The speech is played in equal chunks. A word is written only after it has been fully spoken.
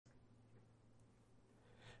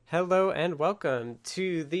Hello and welcome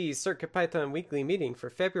to the CircuitPython weekly meeting for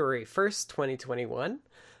February 1st, 2021.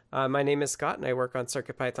 My name is Scott and I work on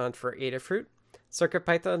CircuitPython for Adafruit.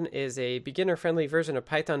 CircuitPython is a beginner-friendly version of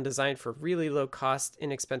Python designed for really low-cost,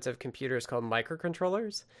 inexpensive computers called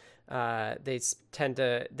microcontrollers.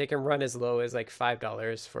 They can run as low as like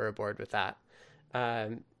 $5 for a board with that.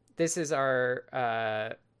 This is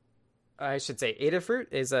our I should say Adafruit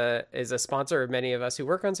is a sponsor of many of us who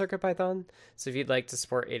work on CircuitPython. So if you'd like to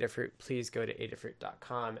support Adafruit, please go to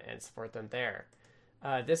adafruit.com and support them there.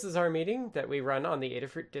 This is our meeting that we run on the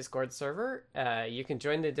Adafruit Discord server. You can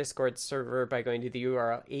join the Discord server by going to the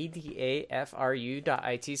URL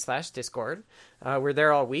adafru.it/discord. We're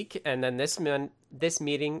there all week, and then this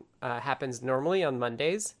meeting happens normally on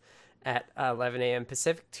Mondays at 11 a.m.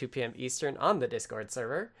 Pacific, 2 p.m. Eastern on the Discord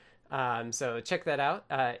server. So check that out.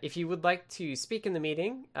 If you would like to speak in the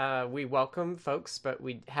meeting, we welcome folks, but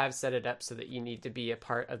we have set it up so that you need to be a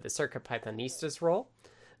part of the CircuitPythonistas role.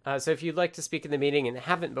 So if you'd like to speak in the meeting and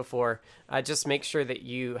haven't before, just make sure that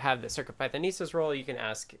you have the CircuitPythonistas role. You can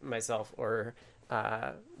ask myself or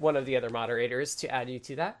one of the other moderators to add you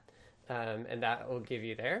to that, and that will give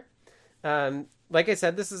you there. Like I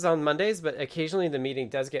said, this is on Mondays, but occasionally the meeting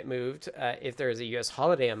does get moved if there is a U.S.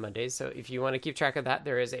 holiday on Mondays. So if you want to keep track of that,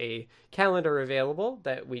 there is a calendar available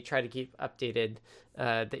that we try to keep updated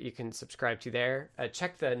that you can subscribe to there.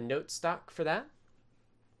 Check the note stock for that.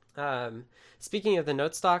 Speaking of the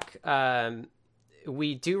note stock,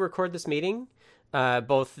 we do record this meeting,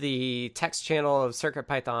 both the text channel of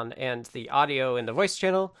CircuitPython and the audio in the voice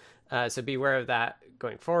channel. So be aware of that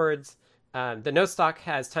going forwards. The note stock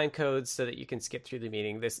has time codes so that you can skip through the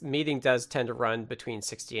meeting. This meeting does tend to run between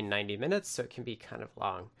 60 and 90 minutes, so it can be kind of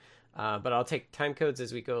long. But I'll take time codes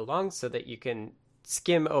as we go along so that you can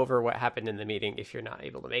skim over what happened in the meeting if you're not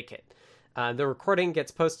able to make it. The recording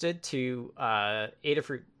gets posted to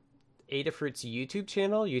Adafruit's YouTube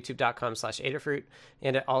channel, youtube.com/Adafruit,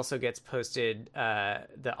 and it also gets posted,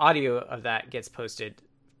 the audio of that gets posted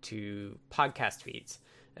to podcast feeds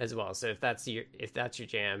as well. So if that's your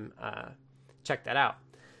jam, check that out.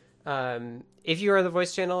 If you are the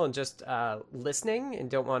voice channel and just listening and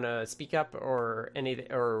don't want to speak up or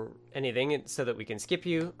anything so that we can skip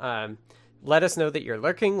you, let us know that you're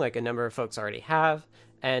lurking, like a number of folks already have.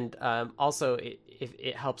 And also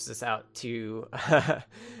it helps us out to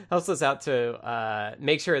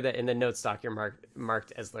make sure that in the note stock you're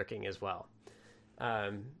marked as lurking as well.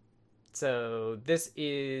 So this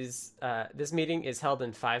meeting is held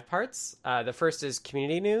in 5 parts. The first is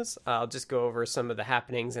community news. I'll just go over some of the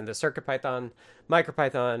happenings in the CircuitPython,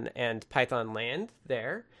 MicroPython, and Python land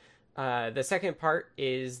there. The second part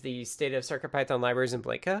is the state of CircuitPython libraries in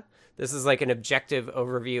Blinka. This is like an objective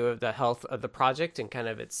overview of the health of the project and kind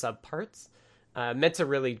of its subparts, meant to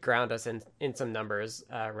really ground us in some numbers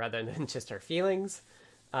rather than just our feelings.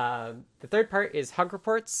 The third part is Hug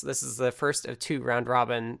Reports. This is the first of 2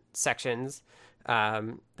 round-robin sections.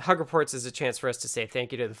 Hug Reports is a chance for us to say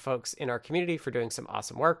thank you to the folks in our community for doing some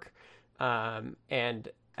awesome work. And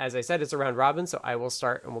as I said, it's a round-robin, so I will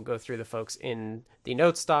start and we'll go through the folks in the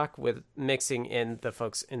note stock with mixing in the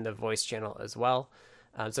folks in the voice channel as well.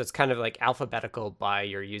 So it's kind of like alphabetical by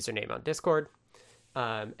your username on Discord.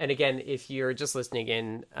 And again, if you're just listening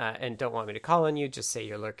in and don't want me to call on you, just say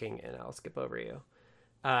you're lurking and I'll skip over you.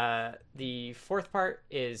 The fourth part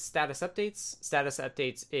is status updates. Status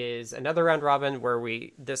updates is another round robin where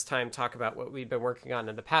we this time talk about what we've been working on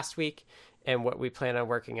in the past week and what we plan on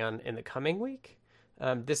working on in the coming week.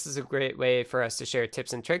 This is a great way for us to share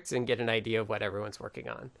tips and tricks and get an idea of what everyone's working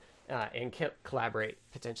on and collaborate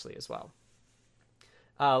potentially as well.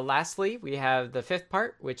 Lastly, we have the fifth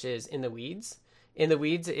part, which is In the Weeds. In the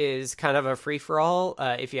Weeds is kind of a free-for-all.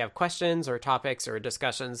 If you have questions or topics or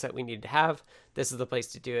discussions that we need to have, this is the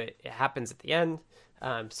place to do it. It happens at the end,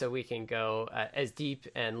 so we can go as deep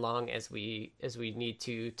and long as we need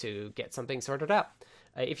to get something sorted out.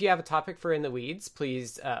 If you have a topic for In the Weeds,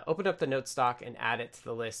 please open up the note stock and add it to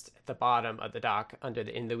the list at the bottom of the doc under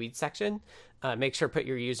the In the Weeds section. Make sure to put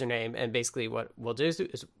your username, and basically what we'll do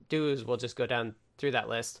is we'll just go down through that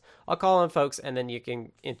list. I'll call on folks, and then you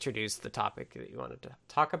can introduce the topic that you wanted to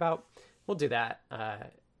talk about. We'll do that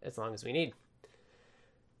as long as we need.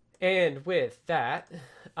 And with that,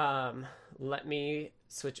 let me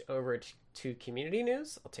switch over to community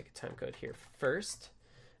news. I'll take a time code here first.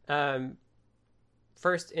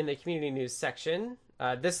 First, in the community news section,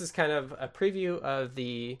 this is kind of a preview of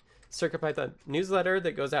the CircuitPython newsletter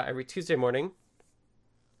that goes out every Tuesday morning.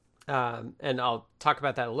 And I'll talk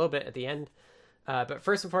about that a little bit at the end. But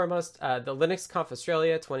first and foremost, the LinuxConf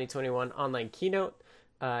Australia 2021 online keynote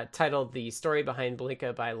titled The Story Behind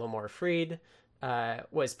Blinka by Limor Fried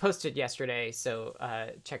was posted yesterday, so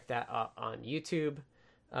check that out on YouTube.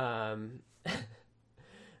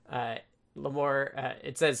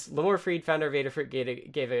 It says Limor Fried, founder of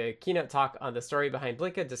Adafruit, gave a keynote talk on the story behind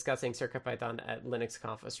Blinka, discussing CircuitPython at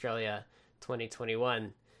LinuxConf Australia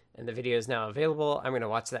 2021. And the video is now available. I'm going to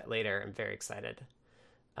watch that later. I'm very excited.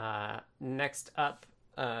 Next up,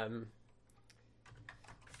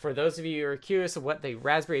 for those of you who are curious of what the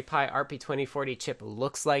Raspberry Pi RP2040 chip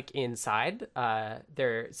looks like inside,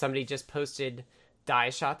 somebody just posted die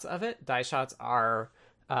shots of it. Die shots are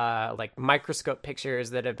like microscope pictures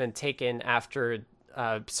that have been taken after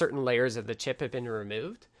certain layers of the chip have been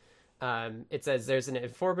removed. It says there's an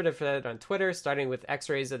informative thread on Twitter, starting with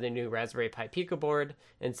x-rays of the new Raspberry Pi Pico board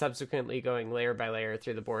and subsequently going layer by layer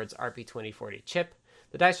through the board's RP2040 chip.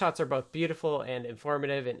 The die shots are both beautiful and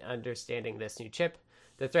informative in understanding this new chip.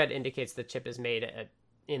 The thread indicates the chip is made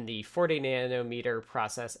in the 40 nanometer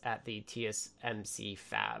process at the TSMC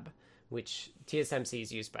fab, which TSMC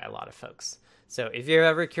is used by a lot of folks. So if you're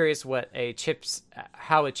ever curious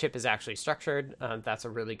how a chip is actually structured, that's a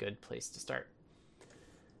really good place to start.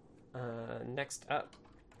 Next up,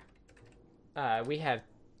 we have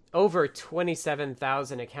over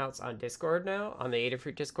 27,000 accounts on Discord now on the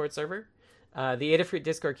Adafruit Discord server. The Adafruit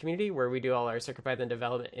Discord community, where we do all our CircuitPython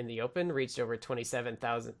development in the open, reached over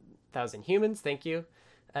 27,000 humans. Thank you.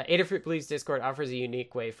 Adafruit believes Discord offers a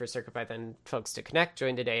unique way for CircuitPython folks to connect.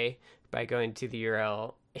 Join today by going to the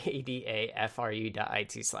URL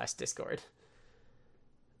adafru.it/discord.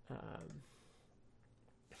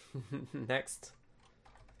 Next.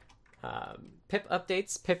 Pip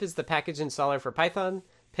updates. Pip is the package installer for Python.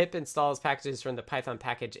 Pip installs packages from the Python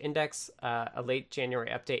package index. A late January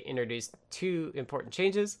update introduced two important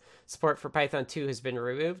changes. Support for Python 2 has been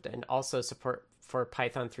removed, and also support for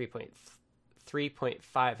Python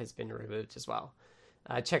 3.5 has been removed as well.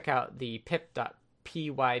 Check out the pip.pypa.io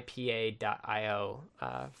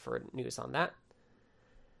for news on that.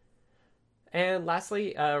 And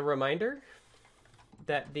lastly, a reminder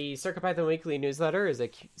that the CircuitPython Weekly newsletter is a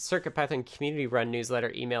CircuitPython community-run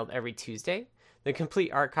newsletter emailed every Tuesday. The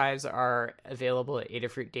complete archives are available at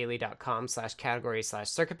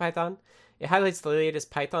adafruitdaily.com/category/CircuitPython. It highlights the latest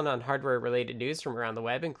Python on hardware-related news from around the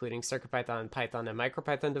web, including CircuitPython, Python, and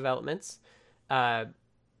MicroPython developments. To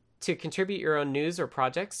contribute your own news or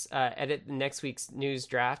projects, edit next week's news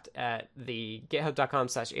draft at the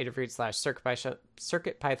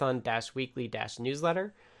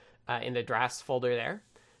github.com/adafruit/CircuitPython-weekly-newsletter in the drafts folder there.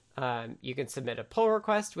 You can submit a pull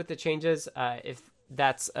request with the changes. If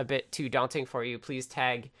that's a bit too daunting for you, please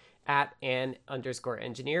tag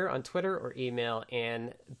 @Ann_engineer on Twitter or email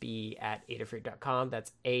annb@adafruit.com.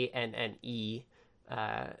 That's ANNE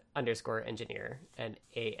 _engineer and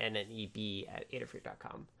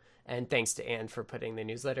ANNEB@adafruit.com. And thanks to Ann for putting the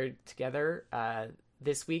newsletter together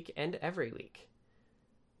this week and every week.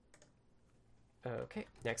 Okay,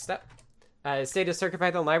 next up. State of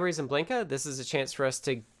CircuitPython libraries in Blinka. This is a chance for us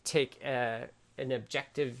to take an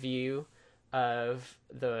objective view of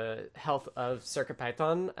the health of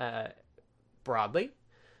CircuitPython broadly.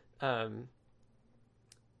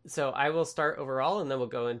 So I will start overall, and then we'll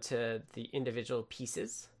go into the individual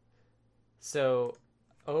pieces. So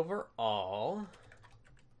overall,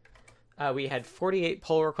 we had 48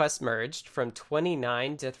 pull requests merged from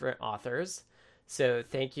 29 different authors. So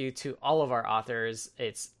thank you to all of our authors.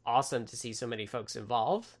 It's awesome to see so many folks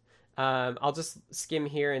involved. I'll just skim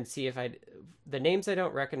here and see if the names I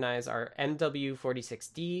don't recognize are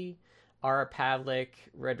MW46D, R. Pavlik,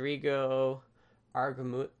 Rodrigo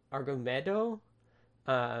Argumedo,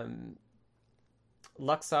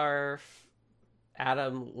 Luxarf,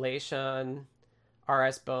 Adam Leishon,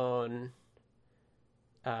 RS Bone,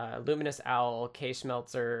 Luminous Owl, K.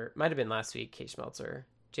 Schmelzer, might have been last week, K. Schmelzer,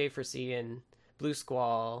 J. Forcian, Blue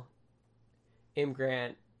Squall,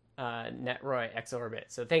 Imgrant, Netroy, Xorbit.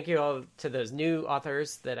 So thank you all to those new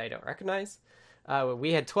authors that I don't recognize.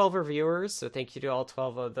 We had 12 reviewers, so thank you to all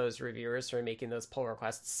 12 of those reviewers for making those pull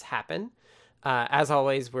requests happen. As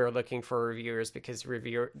always, we're looking for reviewers because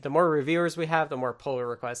the more reviewers we have, the more pull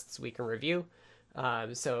requests we can review.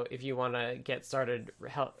 So if you want to get started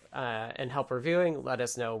and help reviewing, let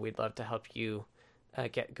us know. We'd love to help you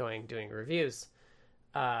get going doing reviews.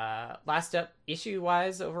 Last up,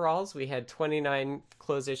 issue-wise overalls, we had 29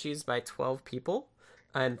 closed issues by 12 people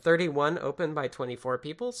and 31 open by 24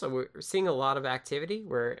 people. So we're seeing a lot of activity.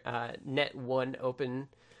 We're net one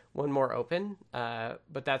more open,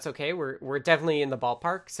 but that's okay. We're definitely in the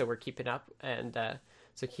ballpark, so we're keeping up, and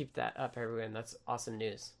so keep that up, everyone. That's awesome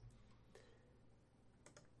news.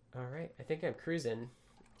 All right, I think I'm cruising.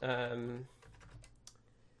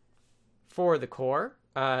 For the core,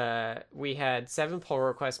 We had 7 pull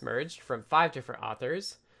requests merged from 5 different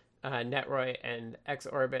authors. Netroy and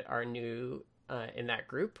Xorbit are new in that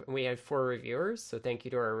group. And we had 4 reviewers, so thank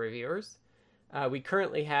you to our reviewers. We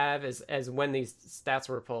currently have, as when these stats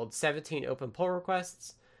were pulled, 17 open pull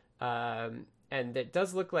requests. And it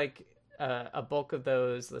does look like a bulk of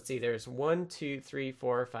those, let's see, there's 1, 2, 3,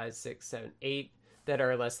 4, 5, 6, 7, 8 that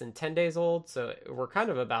are less than 10 days old. So we're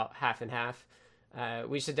kind of about half and half.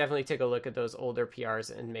 We should definitely take a look at those older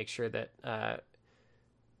PRs and make sure that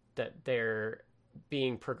that they're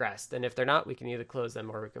being progressed. And if they're not, we can either close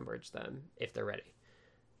them or we can merge them if they're ready.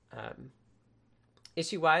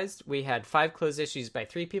 Issue-wise, we had 5 closed issues by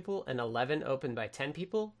 3 people and 11 open by 10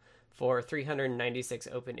 people for 396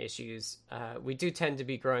 open issues. We do tend to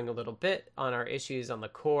be growing a little bit on our issues on the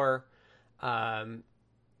core. The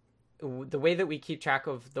way that we keep track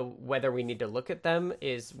of whether we need to look at them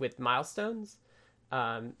is with milestones.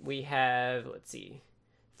 We have, let's see,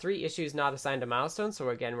 3 issues not assigned a milestone. So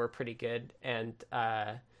again, we're pretty good. And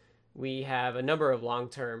we have a number of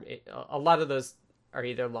long-term, a lot of those are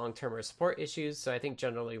either long-term or support issues. So I think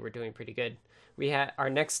generally we're doing pretty good. We have our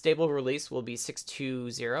next stable release will be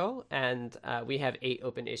 620, and we have 8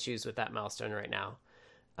 open issues with that milestone right now.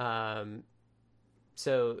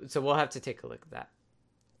 So we'll have to take a look at that.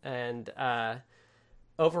 And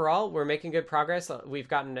overall, we're making good progress. We've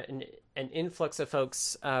gotten an influx of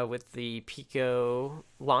folks with the Pico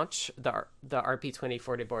launch, the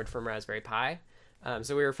RP2040 board from Raspberry Pi.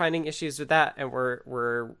 So we were finding issues with that, and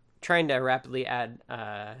we're trying to rapidly add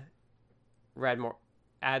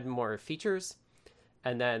more features.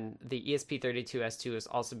 And then the ESP32S2 is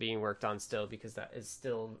also being worked on still, because that is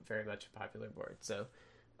still very much a popular board. So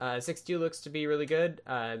 6.2 looks to be really good.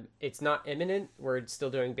 It's not imminent. We're still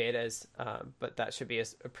doing betas, but that should be a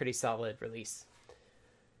pretty solid release.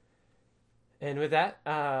 And with that,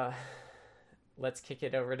 let's kick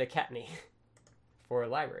it over to Kattni for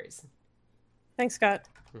libraries. Thanks, Scott.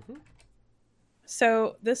 Mm-hmm.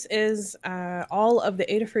 So this is all of the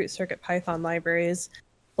Adafruit CircuitPython libraries,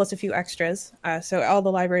 plus a few extras. So all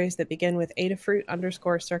the libraries that begin with Adafruit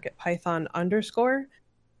 _CircuitPython_,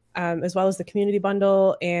 as well as the community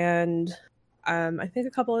bundle, and I think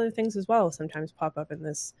a couple other things as well sometimes pop up in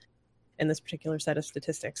this particular set of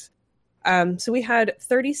statistics. So we had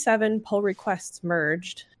 37 pull requests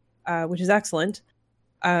merged, which is excellent,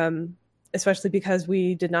 especially because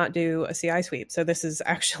we did not do a CI sweep. So this is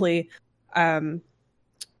actually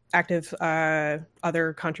active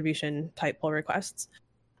other contribution type pull requests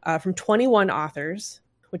from 21 authors,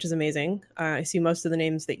 which is amazing. I see most of the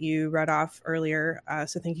names that you read off earlier.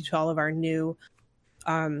 So thank you to all of our new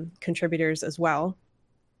contributors as well.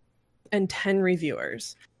 And 10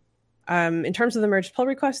 reviewers. In terms of the merged pull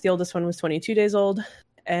request, the oldest one was 22 days old,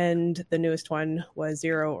 and the newest one was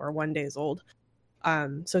 0 or 1 days old.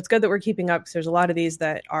 So it's good that we're keeping up, because there's a lot of these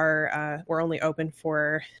that were only open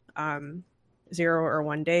for 0 or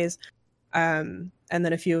 1 days. And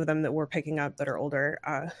then a few of them that we're picking up that are older,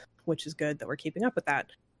 which is good that we're keeping up with that,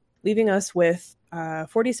 leaving us with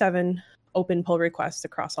 47 open pull requests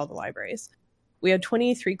across all the libraries. We had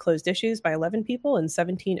 23 closed issues by 11 people and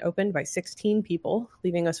 17 opened by 16 people,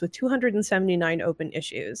 leaving us with 279 open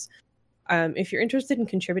issues. If you're interested in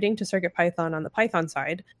contributing to CircuitPython on the Python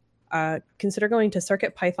side, consider going to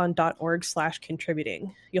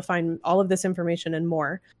circuitpython.org/contributing. You'll find all of this information and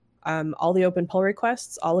more. All the open pull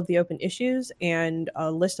requests, all of the open issues, and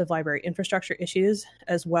a list of library infrastructure issues,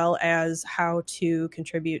 as well as how to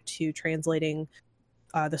contribute to translating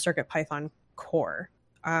the CircuitPython core.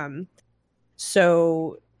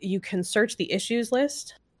 So you can search the issues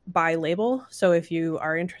list by label. So if you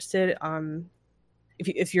are interested,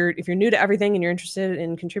 if you're new to everything and you're interested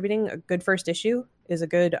in contributing, a good first issue is a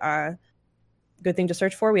good thing to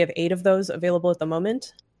search for. We have 8 of those available at the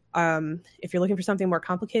moment. If you're looking for something more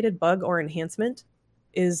complicated, bug or enhancement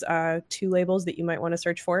is 2 labels that you might want to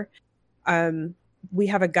search for. We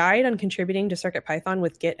have a guide on contributing to CircuitPython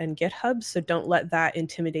with Git and GitHub, so don't let that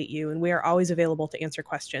intimidate you. And we are always available to answer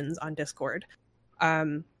questions on Discord.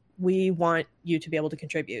 We want you to be able to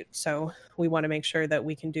contribute, so we want to make sure that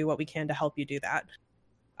we can do what we can to help you do that.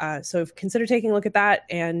 So consider taking a look at that,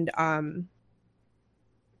 and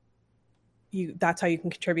that's how you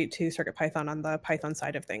can contribute to CircuitPython on the Python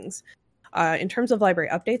side of things. In terms of library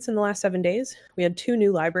updates in the last 7 days, we had 2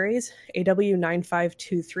 new libraries,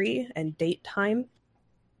 AW9523 and DateTime,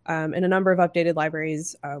 and a number of updated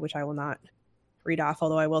libraries, which I will not read off,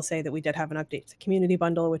 although I will say that we did have an update to the community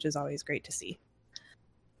bundle, which is always great to see.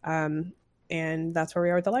 And that's where we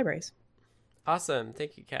are with the libraries. Awesome.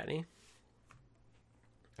 Thank you, Kattni.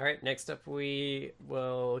 All right, next up we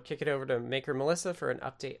will kick it over to Maker Melissa for an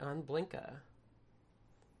update on Blinka.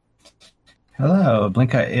 Hello,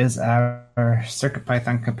 Blinka is our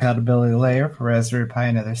CircuitPython compatibility layer for Raspberry Pi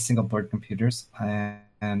and other single board computers,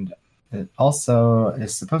 and it also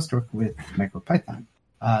is supposed to work with MicroPython,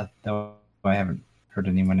 though I haven't heard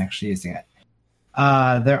anyone actually using it.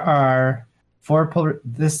 There are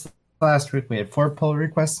this last week we had 4 pull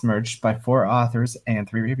requests merged by 4 authors and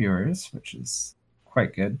 3 reviewers, which is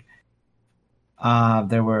quite good.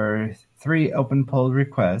 There were 3 open pull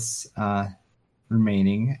requests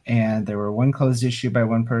remaining, and there were 1 closed issue by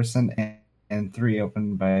 1 person and 3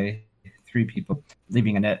 open by 3 people,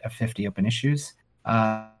 leaving a net of 50 open issues.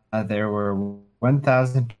 There were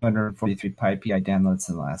 1,243 PyPI downloads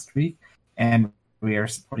in the last week, and we are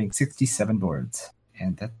supporting 67 boards.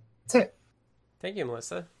 And that's it. Thank you,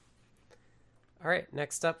 Melissa. All right,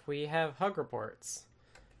 next up we have Hug Reports.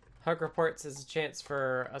 Hug Reports is a chance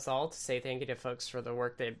for us all to say thank you to folks for the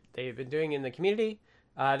work they've been doing in the community.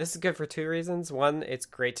 This is good for 2 reasons. One, it's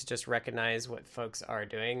great to just recognize what folks are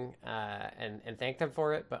doing and thank them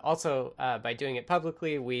for it. But also, by doing it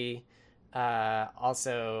publicly, we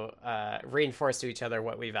also reinforce to each other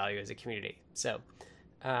what we value as a community. So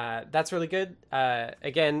that's really good.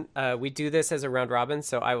 Again, we do this as a round robin,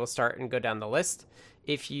 so I will start and go down the list.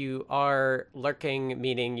 If you are lurking,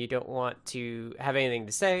 meaning you don't want to have anything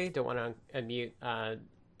to say, don't want to unmute,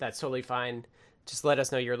 that's totally fine. Just let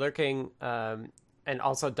us know you're lurking. And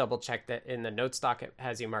also double check that in the notes doc it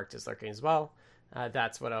has you marked as lurking as well.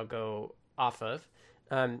 That's what I'll go off of.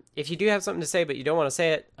 If you do have something to say but you don't want to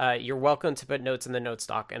say it, you're welcome to put notes in the notes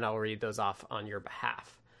doc and I'll read those off on your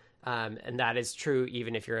behalf. And that is true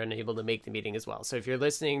even if you're unable to make the meeting as well. So if you're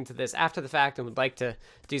listening to this after the fact and would like to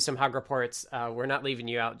do some Hug Reports, we're not leaving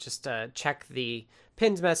you out. Just check the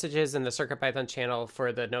pinned messages in the CircuitPython channel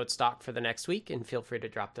for the notes doc for the next week and feel free to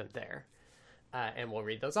drop them there. And we'll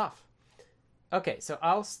read those off. Okay, so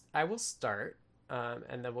I will start,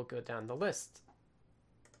 and then we'll go down the list.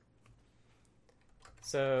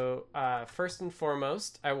 So first and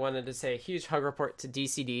foremost, I wanted to say a huge Hug Report to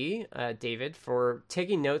DCD, David, for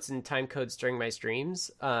taking notes and time codes during my streams.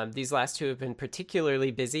 These last 2 have been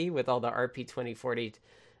particularly busy with all the RP 2040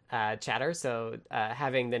 chatter, so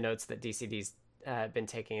having the notes that DCD's been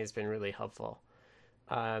taking has been really helpful.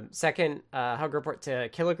 Second, Hug Report to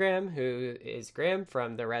Kilogram, who is Graham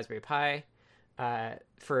from the Raspberry Pi,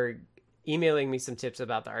 for emailing me some tips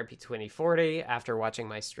about the RP 2040 after watching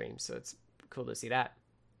my stream. So it's cool to see that.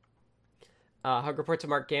 Hug Report to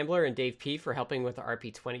Mark Gambler and Dave P for helping with the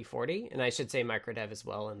RP 2040. And I should say Microdev as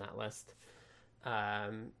well in that list.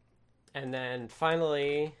 And then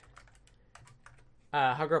finally,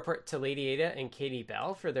 Hug Report to Lady Ada and Katie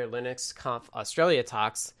Bell for their Linux Conf Australia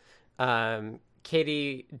talks.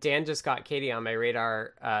 Dan just got Katie on my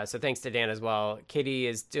radar, so thanks to Dan as well. Katie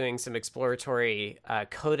is doing some exploratory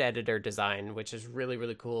code editor design, which is really,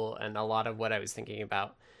 really cool, and a lot of what I was thinking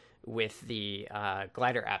about with the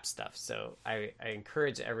Glider app stuff. So I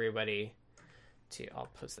encourage everybody to, I'll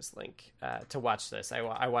post this link, to watch this.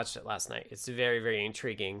 I watched it last night. It's very, very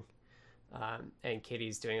intriguing, and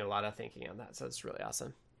Katie's doing a lot of thinking on that, so it's really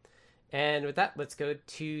awesome. And with that, let's go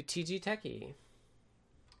to TG Techie.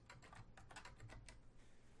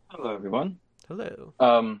 Hello, everyone. Hello.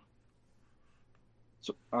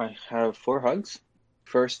 So I have 4 hugs.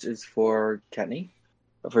 First is for Kenny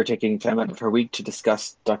for taking time out of her week to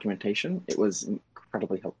discuss documentation. It was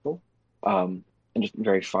incredibly helpful, and just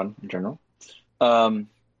very fun in general. And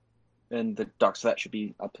the docs for that should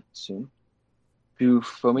be up soon. To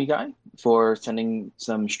Foamy Guy for sending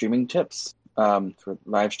some streaming tips for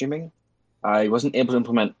live streaming. I wasn't able to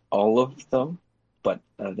implement all of them, but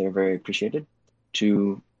they're very appreciated.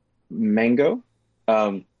 To Mango,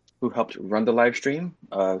 who helped run the live stream,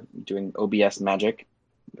 doing OBS magic,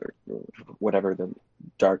 or whatever the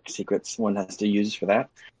dark secrets one has to use for that.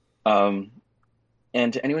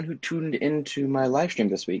 And to anyone who tuned into my live stream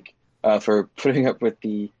this week, for putting up with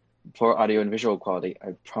the poor audio and visual quality.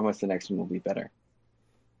 I promise the next one will be better.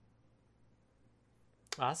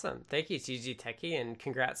 Awesome. Thank you, TG Techie, and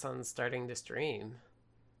congrats on starting to stream.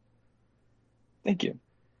 Thank you.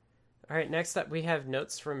 All right, next up we have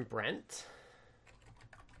notes from Brent.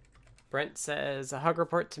 Brent says, a hug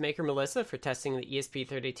report to Maker Melissa for testing the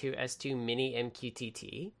ESP32S2 Mini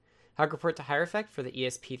MQTT. Hug report to Hierophect for the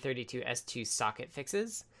ESP32S2 socket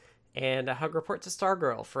fixes. And a hug report to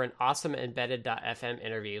Stargirl for an awesome embedded.fm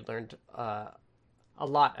interview. Learned a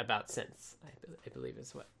lot about synths, I believe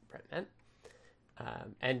is what Brent meant.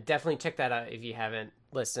 And definitely check that out if you haven't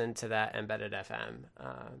listened to that embedded FM.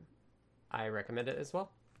 I recommend it as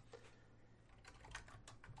well.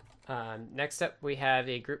 Next up, we have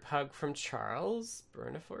a group hug from Charles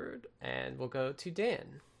Burniford, and we'll go to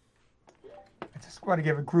Dan. I just want to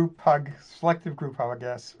give a group hug, selective group hug, I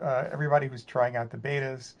guess. Everybody who's trying out the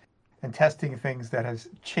betas and testing things that has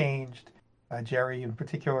changed, Jerry in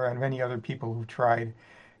particular, and many other people who've tried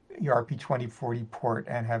ERP 2040 port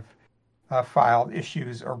and have filed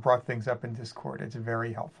issues or brought things up in Discord. It's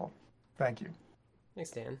very helpful. Thank you.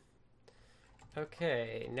 Thanks, Dan.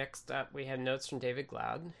 Okay, next up we have notes from David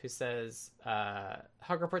Gloud, who says,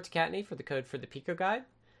 hug report to Kattni for the code for the Pico guide,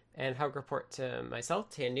 and hug report to myself,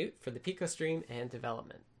 Tan Newt, for the Pico stream and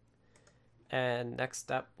development. And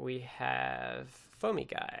next up we have Foamy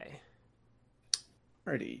Guy.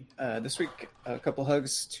 Alrighty. This week, a couple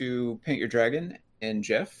hugs to Paint Your Dragon and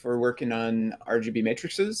Jeff for working on RGB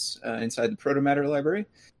matrices inside the Protomatter library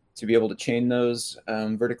to be able to chain those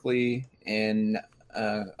vertically and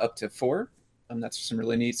up to 4. That's some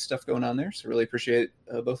really neat stuff going on there. So really appreciate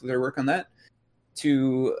both of their work on that.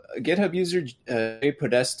 To GitHub user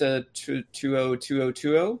Podesta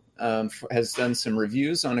 202020 has done some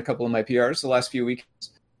reviews on a couple of my PRs the last few weeks.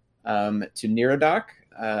 To Nerodoc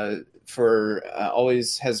for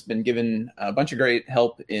always has been given a bunch of great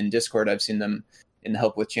help in Discord. I've seen them in the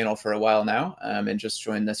help with channel for a while now, and just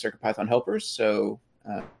joined the CircuitPython helpers. So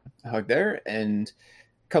a hug there. And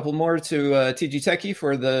couple more to TG Techie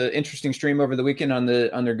for the interesting stream over the weekend on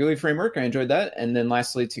their GUI framework. I enjoyed that. And then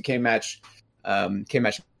lastly to Kmatch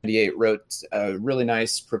 98 wrote really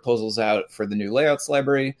nice proposals out for the new layouts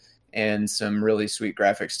library and some really sweet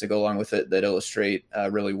graphics to go along with it that illustrate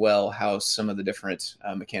really well how some of the different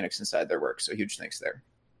mechanics inside their work. So huge thanks there.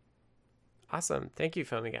 Awesome. Thank you,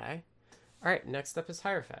 Foamy Guy. All right, next up is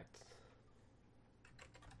Hierophect.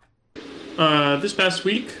 This past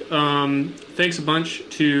week, thanks a bunch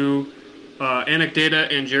to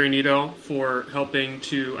Anecdata and Jerry Nito for helping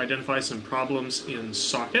to identify some problems in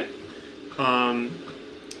Socket.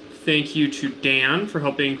 Thank you to Dan for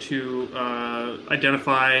helping to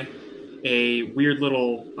identify a weird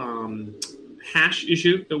little hash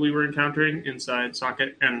issue that we were encountering inside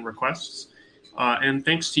Socket and requests. And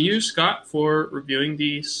thanks to you, Scott, for reviewing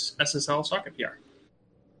the SSL Socket PR.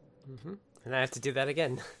 Mm-hmm. And I have to do that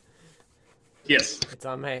again. Yes, it's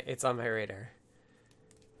on my radar.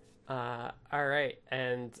 All right,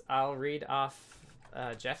 and I'll read off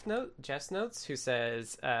Jeff's notes, who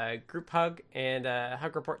says group hug and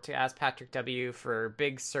hug report to Ask Patrick W for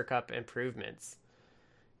big circup improvements.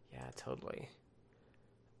 Yeah, totally.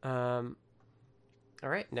 All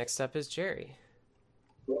right, next up is Jerry.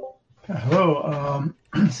 Hello.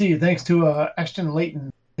 See, thanks to Ashton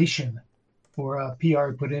Leighton for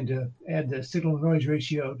PR put in to add the signal to noise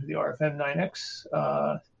ratio to the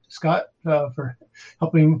RFM9X. Scott for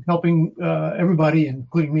helping everybody,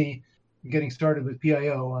 including me, getting started with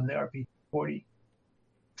PIO on the RP40.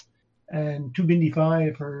 And to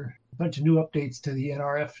Bindi5 for a bunch of new updates to the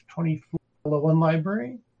NRF 2401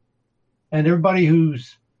 library. And everybody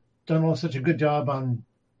who's done such a good job on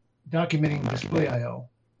documenting display IO.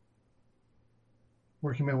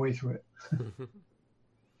 Working my way through it.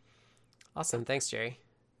 Awesome. Thanks, Jerry.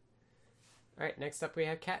 All right, next up we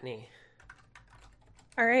have Kattni.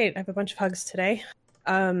 All right, I have a bunch of hugs today.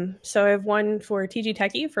 So I have one for TG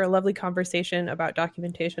Techie for a lovely conversation about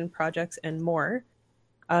documentation, projects, and more.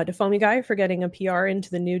 To Foamy Guy for getting a PR into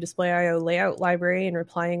the new Display.io layout library and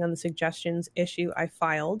replying on the suggestions issue I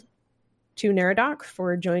filed. To Nerodoc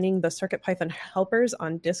for joining the CircuitPython helpers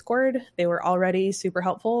on Discord. They were already super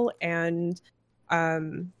helpful and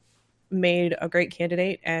made a great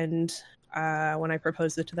candidate, and when I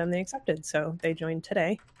proposed it to them, they accepted, so they joined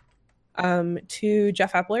today. To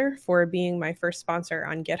Jeff Epler for being my first sponsor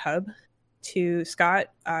on GitHub. To Scott,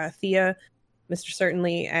 Thea, Mr.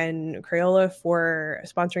 Certainly, and Crayola for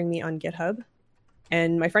sponsoring me on GitHub.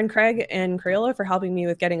 And my friend Craig and Crayola for helping me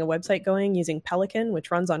with getting a website going using Pelican,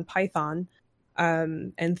 which runs on Python,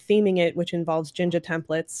 and theming it, which involves Jinja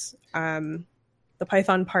templates. The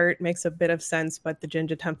Python part makes a bit of sense, but the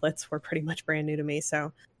Jinja templates were pretty much brand new to me.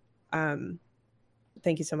 So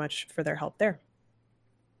thank you so much for their help there.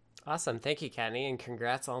 Awesome. Thank you, Kattni, and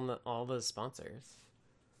congrats on all the sponsors.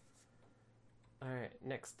 All right,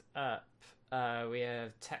 next up, we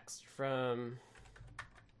have text from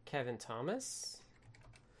Kevin Thomas.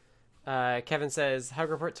 Kevin says,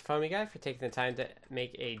 hug report to Foamy Guy for taking the time to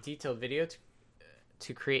make a detailed video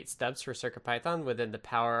to create stubs for CircuitPython within the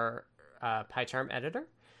Power PyCharm editor,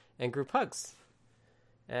 and group hugs.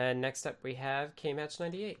 And next up we have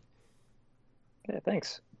Kmatch98. Okay,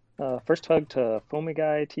 thanks. First hug to Foamy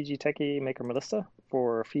Guy, TG Techie, Maker Melissa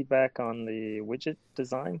for feedback on the widget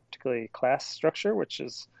design, particularly class structure, which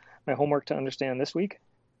is my homework to understand this week.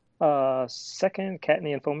 Second,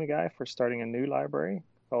 Kattni and Foamy Guy for starting a new library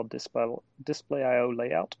called Display.io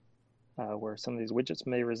Layout, where some of these widgets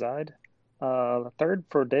may reside. The third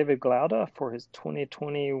for David Glauda for his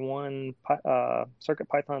 2021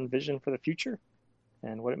 CircuitPython vision for the future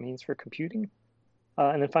and what it means for computing.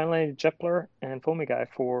 And then finally, Jepler and FoamyGuy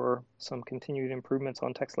for some continued improvements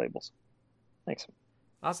on text labels. Thanks.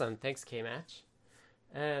 Awesome. Thanks, K-Match.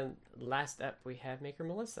 And last up, we have Maker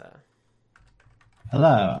Melissa.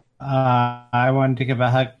 Hello. I wanted to give a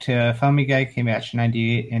hug to FoamyGuy,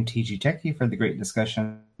 KMatch98, and TG Techie for the great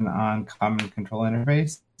discussion on Common Control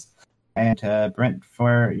Interface, and to Brent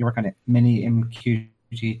for your work on Mini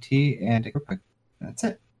MQGT and a group hug. That's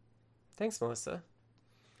it. Thanks, Melissa.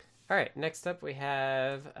 All right, next up we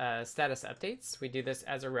have status updates. We do this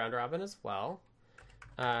as a round robin as well.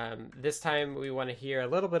 This time we want to hear a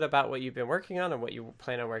little bit about what you've been working on and what you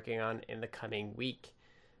plan on working on in the coming week.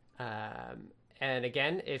 And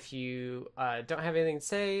again, if you don't have anything to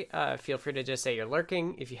say, feel free to just say you're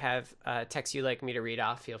lurking. If you have texts you'd like me to read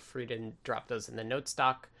off, feel free to drop those in the notes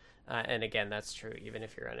doc. And again, that's true even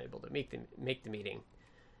if you're unable to make the meeting.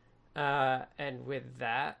 And with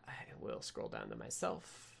that, I will scroll down to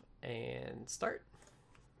myself and start.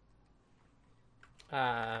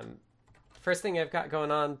 First thing I've got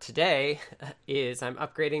going on today is I'm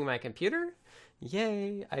upgrading my computer.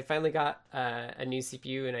 Yay! I finally got a new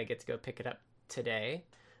CPU and I get to go pick it up today.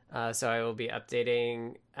 So I will be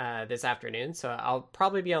updating this afternoon. So I'll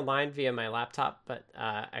probably be online via my laptop, but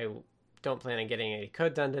I don't plan on getting any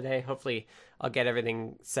code done today. Hopefully I'll get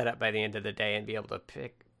everything set up by the end of the day and be able to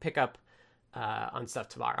pick up on stuff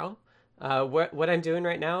tomorrow. What I'm doing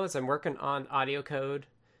right now is I'm working on audio code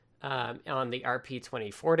on the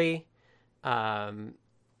RP2040.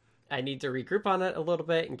 I need to regroup on it a little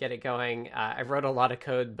bit and get it going. I wrote a lot of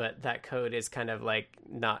code, but that code is kind of like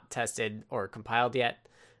not tested or compiled yet.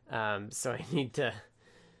 So I need to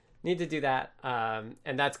do that.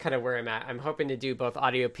 And that's kind of where I'm at. I'm hoping to do both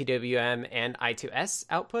audio PWM and I2S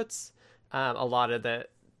outputs. A lot of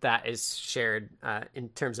that is shared in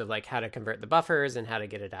terms of like how to convert the buffers and how to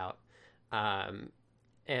get it out.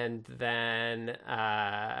 And then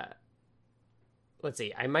let's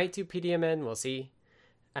see, I might do PDMN, we'll see.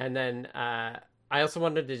 And then I also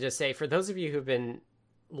wanted to just say, for those of you who've been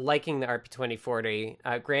liking the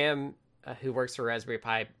RP2040, Graham, who works for Raspberry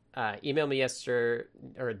Pi, emailed me yesterday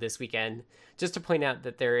or this weekend just to point out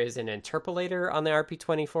that there is an interpolator on the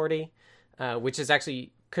RP2040, which is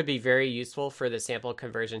actually could be very useful for the sample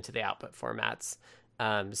conversion to the output formats.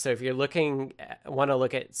 So if you're want to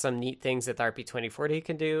look at some neat things that the RP2040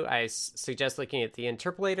 can do, I suggest looking at the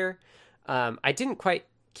interpolator. I didn't quite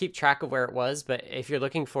keep track of where it was, but if you're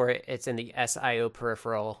looking for it, it's in the SIO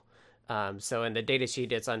peripheral. So in the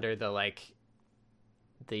datasheet, it's under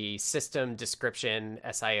the system description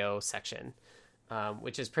SIO section,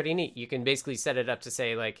 which is pretty neat. You can basically set it up to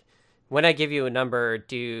say, like, when I give you a number,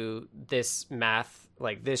 do this math,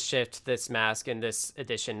 like this shift, this mask, and this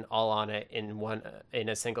addition all on it in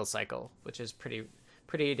a single cycle, which is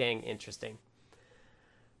pretty dang interesting.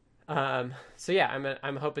 So yeah,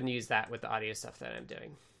 I'm hoping to use that with the audio stuff that I'm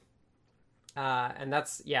doing. And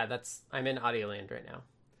I'm in Audio Land right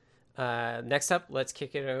now. Next up, let's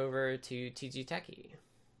kick it over to TG Techie.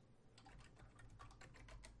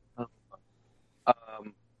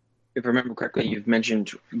 If I remember correctly, you've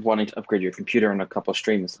mentioned wanting to upgrade your computer on a couple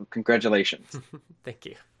streams. So congratulations. Thank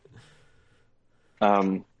you.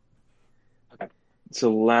 Okay.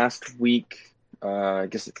 So last week, I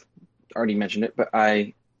guess I already mentioned it, but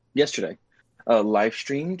yesterday live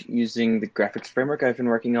streamed using the graphics framework I've been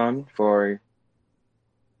working on for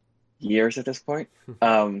years at this point,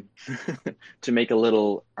 to make a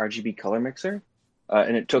little RGB color mixer.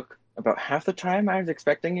 And it took about half the time I was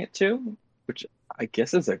expecting it to, which I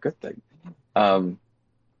guess is a good thing.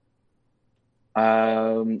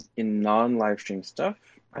 In non-live stream stuff,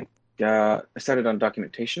 I started on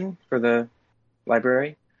documentation for the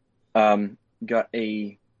library. Got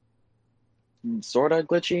a sort of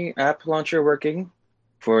glitchy app launcher working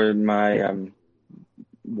for my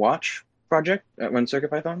watch project at Run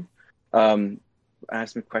CircuitPython. I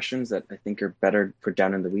asked some questions that I think are better put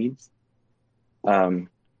down in the weeds.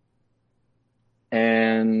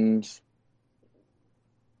 And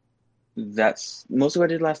that's mostly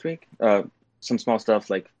what I did last week. Some small stuff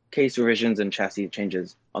like case revisions and chassis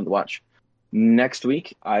changes on the watch. Next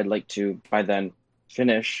week, I'd like to, by then,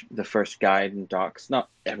 finish the first guide and docs. Not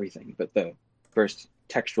everything, but the first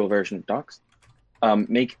textual version of docs.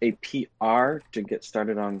 Make a PR to get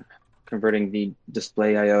started on converting the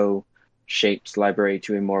display.io shapes library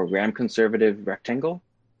to a more RAM conservative rectangle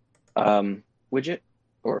widget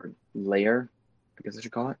or layer, I guess I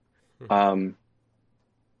should call it.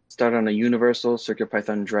 Start on a universal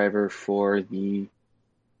CircuitPython driver for the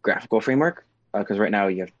graphical framework because right now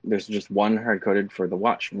there's just one hard coded for the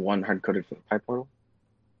watch and one hard coded for the PyPortal.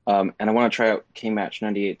 And I want to try out Kmatch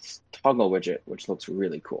 98's toggle widget, which looks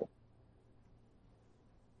really cool.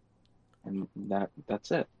 And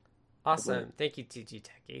that's it. Awesome. Thank you, TG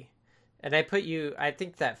Techie. And I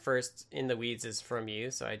think that first in the weeds is from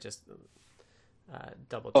you, so I just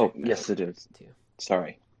double check. Oh, yes, it is. Too.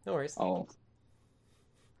 Sorry. No worries. Oh.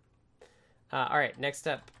 All right, next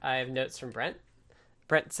up, I have notes from Brent.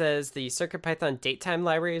 Brent says the CircuitPython datetime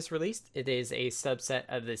library is released. It is a subset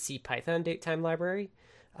of the CPython datetime library.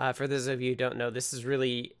 For those of you who don't know, this is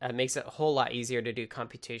really makes it a whole lot easier to do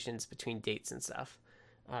computations between dates and stuff.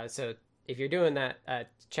 So if you're doing that,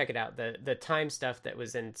 check it out. The time stuff that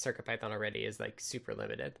was in CircuitPython already is like super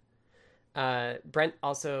limited. Brent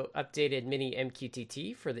also updated Mini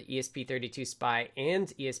MQTT for the ESP32 SPI and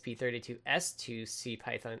ESP32S to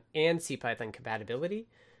CPython and CPython compatibility,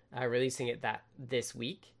 releasing it this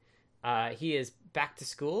week. He is back to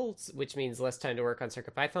school, which means less time to work on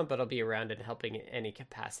CircuitPython, but I'll be around and helping in any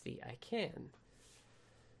capacity I can.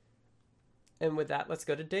 And with that, let's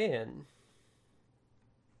go to Dan.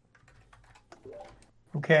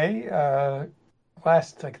 Okay, I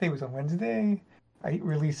think it was on Wednesday, I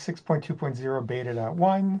released 6.2.0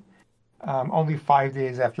 beta.1, only 5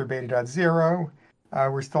 days after beta.0.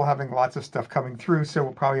 We're still having lots of stuff coming through, so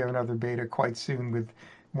we'll probably have another beta quite soon with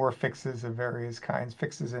more fixes of various kinds,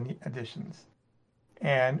 fixes and additions.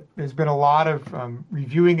 And there's been a lot of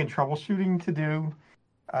reviewing and troubleshooting to do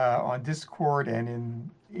on Discord and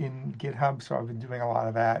in GitHub, so I've been doing a lot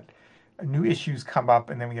of that. New issues come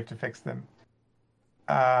up, and then we have to fix them.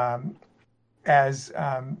 As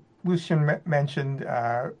Lucian mentioned,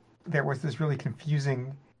 there was this really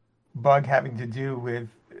confusing bug having to do with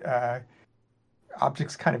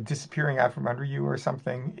objects kind of disappearing out from under you or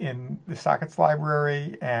something in the sockets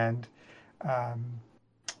library, and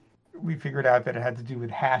we figured out that it had to do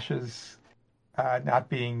with hashes not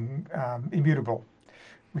being immutable,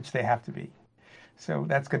 which they have to be. So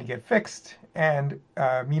that's going to get fixed. And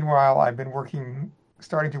meanwhile, I've been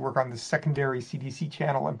starting to work on the secondary CDC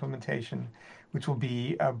channel implementation, which will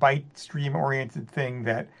be a byte stream oriented thing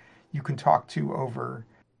that you can talk to over.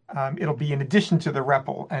 It'll be in addition to the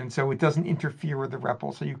REPL, and so it doesn't interfere with the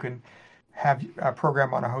REPL. So you can have a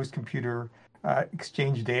program on a host computer,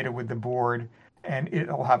 exchange data with the board, and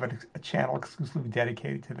it'll have a channel exclusively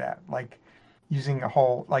dedicated to that, like using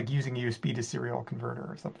USB to serial converter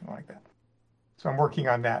or something like that. So I'm working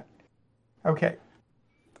on that. Okay.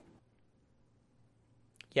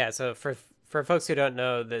 Yeah, so for folks who don't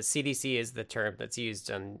know, the CDC is the term that's used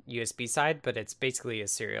on USB side, but it's basically a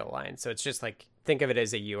serial line. So it's just like, think of it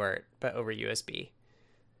as a UART, but over USB.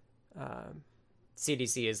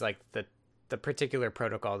 CDC is like the particular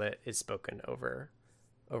protocol that is spoken over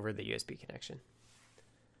the USB connection.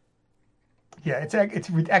 Yeah, it's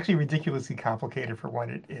actually ridiculously complicated for what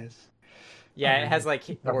it is. Yeah, it has like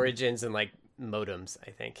origins and like modems,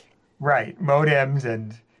 I think. Right, modems,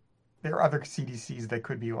 and there are other CDCs that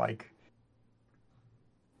could be like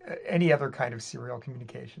any other kind of serial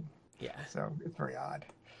communication. Yeah. So it's very odd.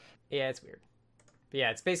 Yeah, it's weird. But yeah,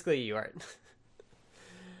 it's basically a UART.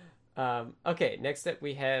 Okay, next up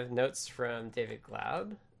we have notes from David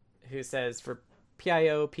Cloud, who says, for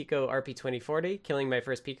PIO Pico RP2040, killing my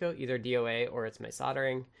first Pico, either DOA or it's my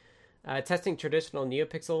soldering. Testing traditional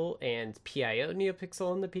NeoPixel and PIO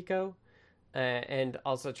NeoPixel in the Pico. And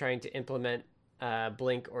also trying to implement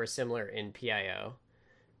Blink or similar in PIO.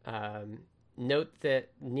 Note that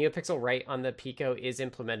NeoPixel write on the Pico is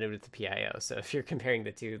implemented with the PIO, so if you're comparing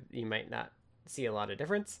the two, you might not see a lot of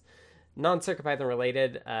difference. Non-CircuitPython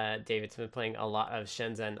related, David's been playing a lot of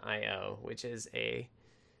Shenzhen IO, which is a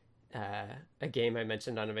game I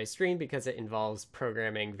mentioned on my stream because it involves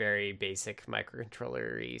programming very basic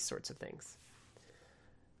microcontroller-y sorts of things.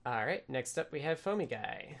 All right, next up we have Foamy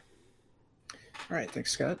Guy. All right,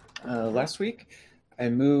 thanks, Scott. Last week, I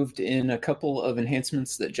moved in a couple of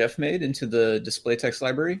enhancements that Jeff made into the display text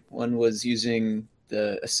library. One was using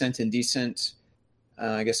the ascent and descent,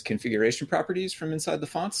 configuration properties from inside the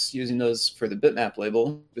fonts, using those for the bitmap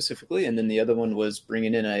label specifically. And then the other one was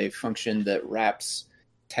bringing in a function that wraps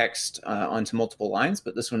text onto multiple lines,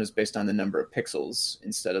 but this one is based on the number of pixels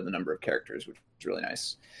instead of the number of characters, which is really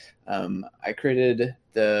nice. I created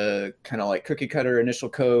the kind of like cookie cutter initial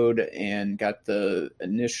code and got the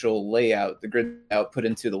initial layout, the grid layout, put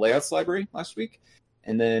into the layouts library last week.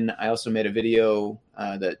 And then I also made a video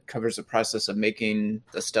that covers the process of making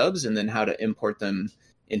the stubs and then how to import them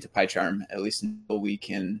into PyCharm, at least until we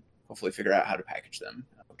can hopefully figure out how to package them,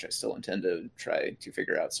 which I still intend to try to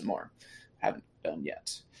figure out some more. Haven't done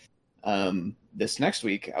yet. this next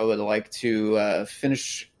week, I would like to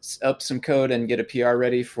finish up some code and get a PR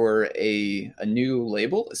ready for a new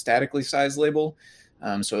label, a statically sized label.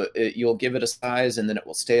 You'll give it a size and then it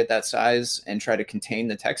will stay at that size and try to contain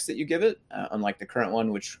the text that you give it, unlike the current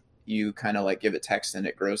one, which you kind of like give it text and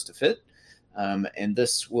it grows to fit. And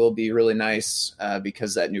this will be really nice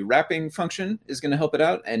because that new wrapping function is going to help it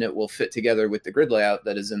out, and it will fit together with the grid layout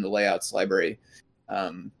that is in the layouts library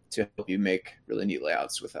to help you make really neat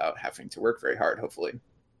layouts without having to work very hard, hopefully.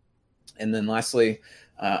 And then lastly,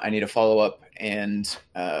 I need to follow up and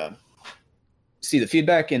see the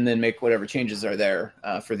feedback and then make whatever changes are there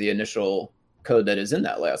for the initial code that is in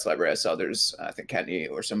that layouts library. I saw I think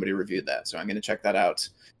Kattni or somebody reviewed that. So I'm going to check that out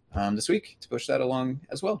this week to push that along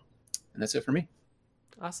as well. And that's it for me.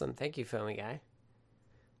 Awesome. Thank you, Foamy Guy.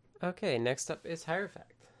 Okay, next up is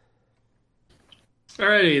Hierophect.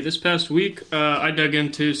 Alrighty, this past week, I dug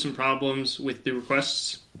into some problems with the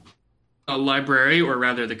requests library, or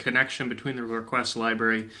rather the connection between the requests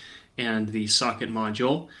library and the socket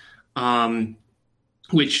module,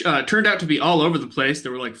 which turned out to be all over the place.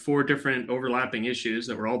 There were like 4 different overlapping issues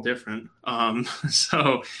that were all different.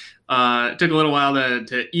 So it took a little while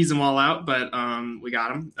to ease them all out, but we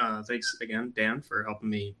got them. Thanks again, Dan, for helping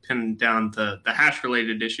me pin down the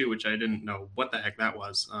hash-related issue, which I didn't know what the heck that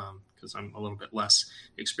was, because I'm a little bit less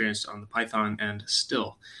experienced on the Python end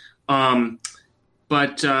still.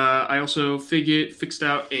 But I also fixed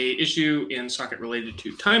out a issue in socket related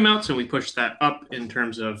to timeouts, and we pushed that up in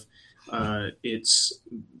terms of it's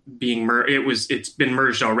been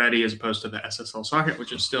merged already as opposed to the SSL socket,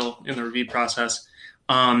 which is still in the review process.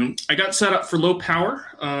 I got set up for low power.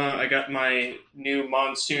 I got my new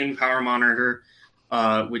Monsoon power monitor,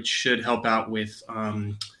 which should help out with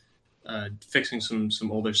fixing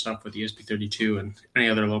some older stuff with ESP32 and any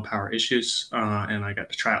other low power issues. And I got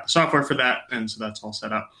to try out the software for that, and so that's all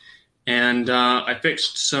set up. And I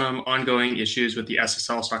fixed some ongoing issues with the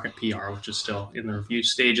SSL socket PR, which is still in the review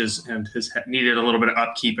stages and has needed a little bit of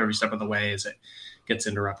upkeep every step of the way as it gets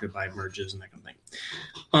interrupted by merges and that kind of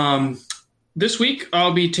thing. This week,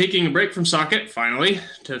 I'll be taking a break from socket, finally,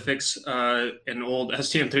 to fix an old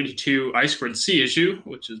STM32 I2C issue,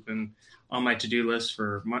 which has been on my to-do list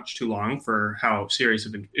for much too long for how serious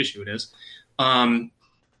of an issue it is. And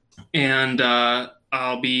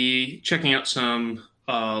I'll be checking out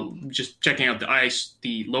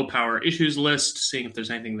the low power issues list, seeing if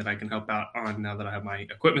there's anything that I can help out on now that I have my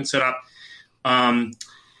equipment set up.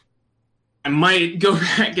 I might go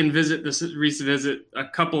back and revisit a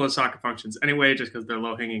couple of socket functions anyway, just because they're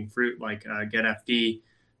low hanging fruit, like getFD,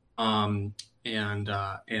 and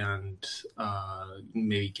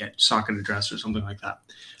maybe get socket address or something like that.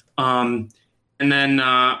 And then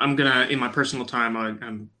I'm gonna, in my personal time,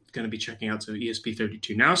 I'm going to be checking out some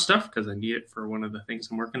ESP32 Now stuff because I need it for one of the things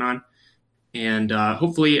I'm working on. And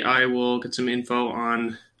hopefully I will get some info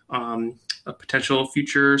on a potential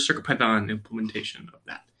future CircuitPython implementation of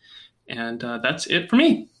that. And that's it for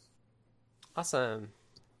me. Awesome.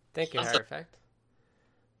 Thank you, Hierophect.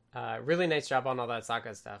 Really nice job on all that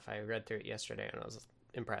socket stuff. I read through it yesterday and I was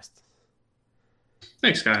impressed.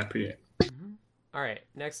 Thanks, guy. I appreciate it. Mm-hmm. All right.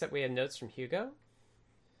 Next up, we have notes from Hugo,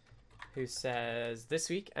 who says, this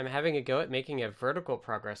week I'm having a go at making a vertical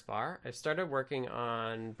progress bar. I've started working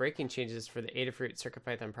on breaking changes for the Adafruit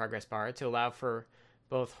CircuitPython progress bar to allow for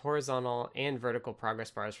both horizontal and vertical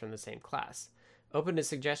progress bars from the same class. Open to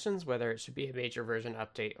suggestions whether it should be a major version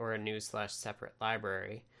update or a new/separate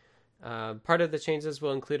library. Part of the changes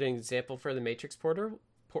will include an example for the matrix portal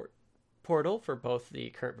for both the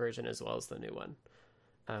current version as well as the new one.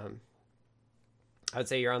 I would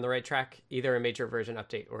say you're on the right track. Either a major version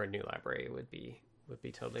update or a new library would be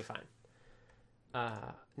totally fine.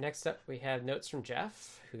 Next up, we have notes from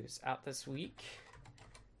Jeff, who's out this week.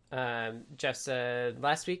 Jeff said,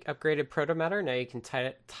 last week upgraded Protomatter. Now you can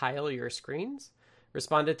tile your screens.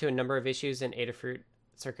 Responded to a number of issues in Adafruit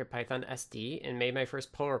CircuitPython SD and made my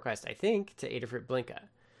first pull request, I think, to Adafruit Blinka.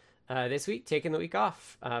 This week, taking the week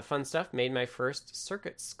off. Fun stuff. Made my first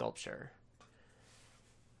circuit sculpture.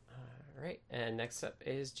 All right, and next up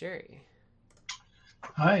is Jerry.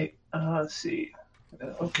 Hi. Let's see.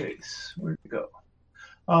 Okay, so where to go?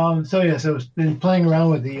 I've been playing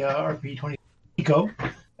around with the RP20 Eco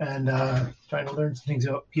and trying to learn some things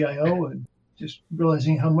about PIO and just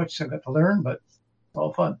realizing how much I've got to learn, but it's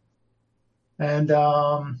all fun. And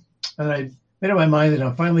I made up my mind that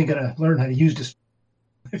I'm finally going to learn how to use this.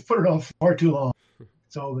 I've put it off far too long.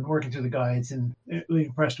 So I've been working through the guides and really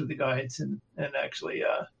impressed with the guides and actually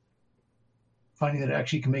finding that it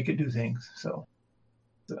actually can make it do things. So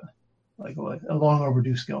it's like a long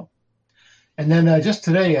overdue skill. And then just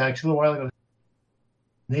today, actually, a little while ago,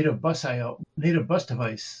 native bus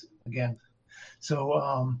device again. So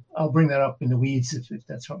I'll bring that up in the weeds if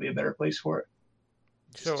that's probably a better place for it.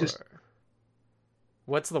 Sure.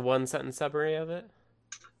 What's the one sentence summary of it?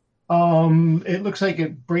 It looks like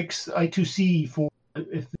it breaks I2C for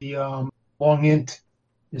if the long int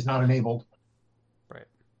is not enabled. Right.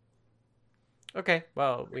 Okay.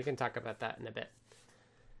 Well, we can talk about that in a bit.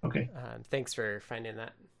 Okay. Thanks for finding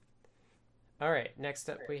that. All right. Next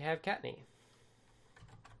up, we have Kattni.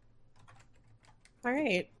 All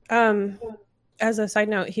right. As a side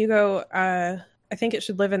note, Hugo, I think it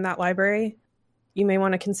should live in that library. You may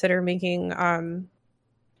want to consider making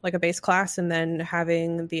like a base class and then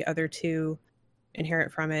having the other two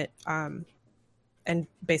inherit from it, and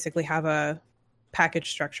basically have a package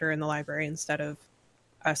structure in the library instead of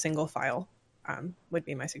a single file, would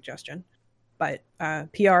be my suggestion. But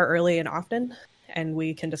PR early and often, and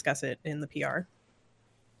we can discuss it in the PR.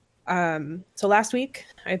 So last week,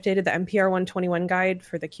 I updated the MPR 121 guide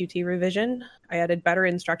for the Qt revision. I added better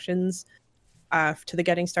instructions to the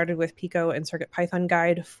Getting Started with Pico and CircuitPython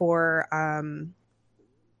guide for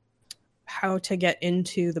how to get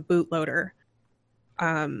into the bootloader,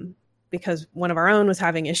 because one of our own was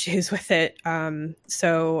having issues with it.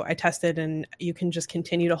 So I tested, and you can just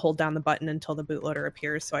continue to hold down the button until the bootloader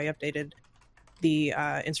appears. So I updated the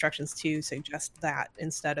instructions to suggest that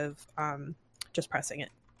instead of just pressing it.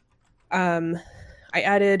 I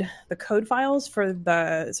added the code files for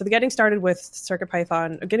the Getting Started with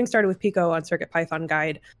CircuitPython, Getting Started with Pico on CircuitPython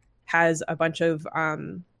guide has a bunch of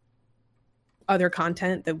other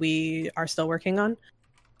content that we are still working on.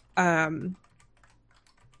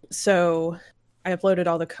 So I uploaded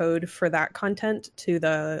all the code for that content to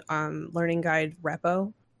the learning guide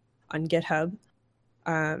repo on GitHub.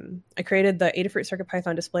 I created the Adafruit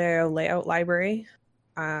CircuitPython display.io layout library,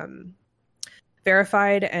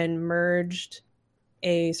 verified and merged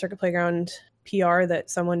a Circuit Playground PR that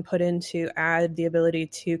someone put in to add the ability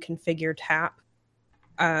to configure tap.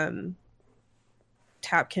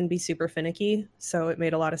 Tap can be super finicky, so it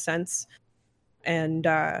made a lot of sense. And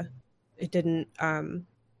it didn't,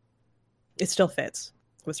 it still fits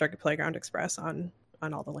with Circuit Playground Express on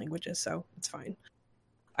all the languages, so it's fine.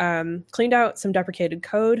 Cleaned out some deprecated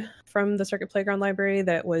code from the Circuit Playground library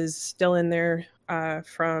that was still in there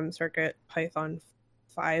from CircuitPython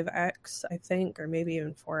 5x, I think, or maybe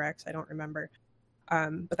even 4x, I don't remember.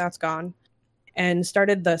 But that's gone. And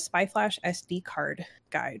started the SpyFlash SD card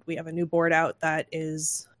guide. We have a new board out that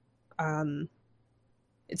is,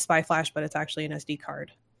 it's SpyFlash, but it's actually an SD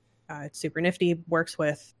card. It's super nifty, works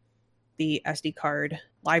with the SD card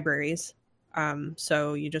libraries.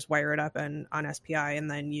 So you just wire it up on SPI and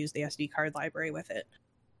then use the SD card library with it.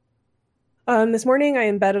 This morning, I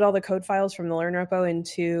embedded all the code files from the Learn repo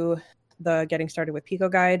into the Getting Started with Pico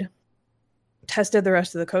guide, tested the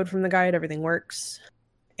rest of the code from the guide, everything works,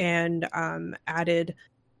 and added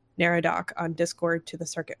Neradoc on Discord to the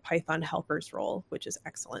CircuitPython helpers role, which is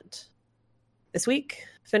excellent. This week,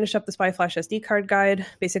 finish up the SpyFlash SD card guide.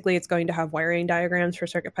 Basically, it's going to have wiring diagrams for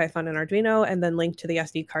CircuitPython and Arduino, and then link to the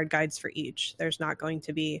SD card guides for each. There's not going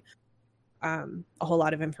to be a whole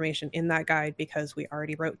lot of information in that guide because we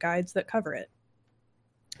already wrote guides that cover it.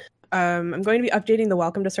 I'm going to be updating the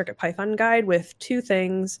Welcome to CircuitPython guide with two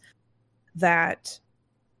things that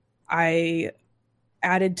I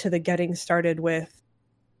added to the Getting Started with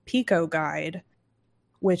Pico guide,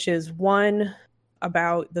 which is one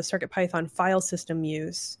about the CircuitPython file system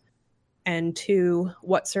use, and two,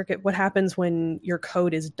 what happens when your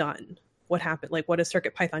code is done. What does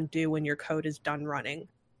CircuitPython do when your code is done running?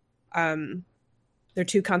 There are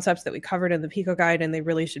two concepts that we covered in the Pico guide, and they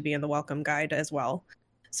really should be in the Welcome guide as well.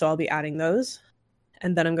 So I'll be adding those.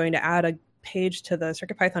 And then I'm going to add a page to the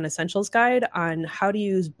CircuitPython Essentials guide on how to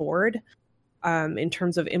use board in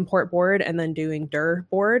terms of import board and then doing dir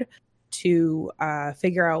board to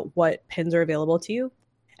figure out what pins are available to you.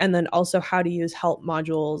 And then also how to use help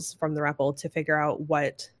modules from the REPL to figure out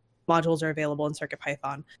what modules are available in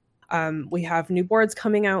CircuitPython. We have new boards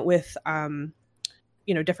coming out with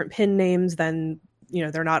different pin names. Then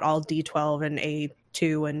they're not all D12 and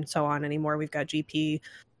A2 and so on anymore. We've got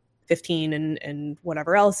GP15 and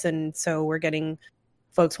whatever else. And so we're getting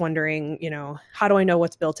folks wondering, how do I know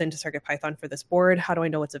what's built into CircuitPython for this board? How do I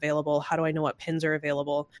know what's available? How do I know what pins are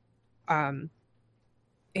available? And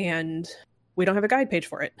we don't have a guide page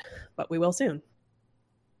for it, but we will soon.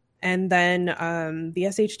 And then the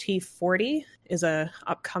SHT40 is a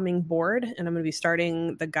upcoming board, and I'm going to be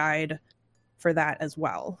starting the guide for that as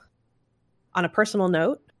well. On a personal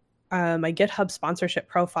note, my GitHub sponsorship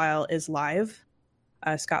profile is live.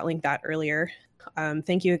 Scott linked that earlier.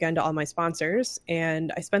 Thank you again to all my sponsors.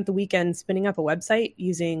 And I spent the weekend spinning up a website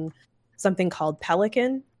using something called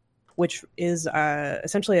Pelican, which is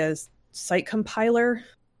essentially a site compiler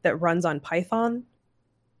that runs on Python.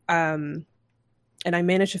 And I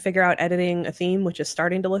managed to figure out editing a theme, which is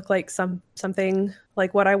starting to look like something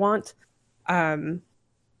like what I want.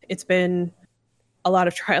 It's been a lot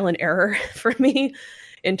of trial and error for me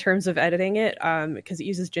in terms of editing it, because it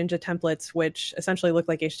uses Jinja templates, which essentially look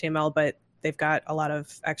like HTML, but they've got a lot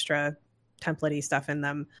of extra template-y stuff in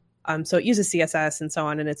them. So it uses CSS and so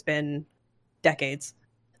on, and it's been decades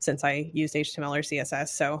since I used HTML or CSS.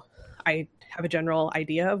 So I have a general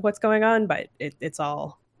idea of what's going on, but it's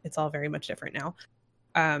all very much different now.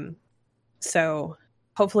 So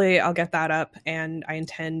hopefully I'll get that up, and I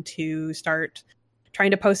intend to start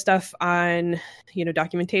trying to post stuff on,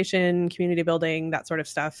 documentation, community building, that sort of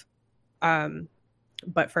stuff.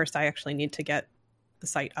 But first I actually need to get the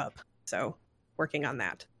site up. So working on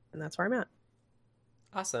that, and that's where I'm at.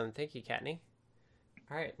 Awesome. Thank you, Kattni.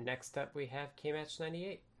 All right. Next up, we have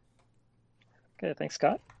KMatch98. Okay, thanks,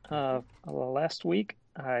 Scott. Last week,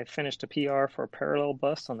 I finished a PR for Parallel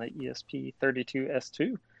Bus on the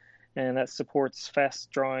ESP32S2, and that supports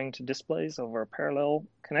fast drawing to displays over a parallel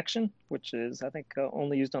connection, which is, I think,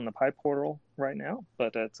 only used on the PyPortal right now,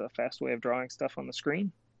 but it's a fast way of drawing stuff on the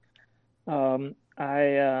screen.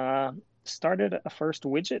 I started a first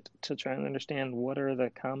widget to try and understand what are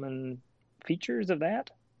the common features of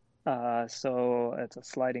that. So it's a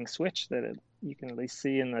sliding switch that you can at least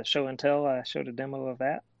see in the show and tell. I showed a demo of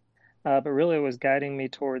that. But really it was guiding me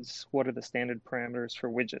towards what are the standard parameters for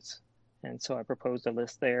widgets. And so I proposed a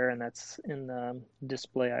list there, and that's in the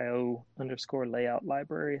display.io_layout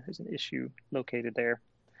library. There's an issue located there.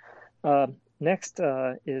 Next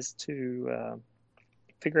is to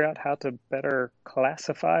figure out how to better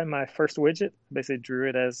classify my first widget. Basically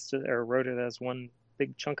wrote it as one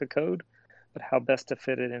big chunk of code, but how best to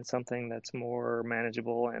fit it in something that's more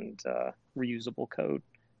manageable and reusable code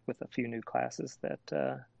with a few new classes that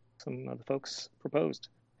some of the folks proposed.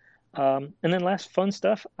 And then last fun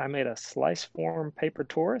stuff, I made a slice form paper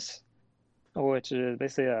torus, which is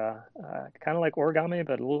basically a kind of like origami,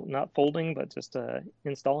 but a little not folding, but just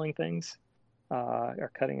installing things,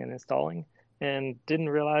 or cutting and installing. And didn't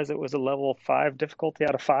realize it was a level 5 difficulty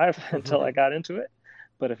out of 5 until I got into it.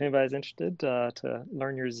 But if anybody's interested to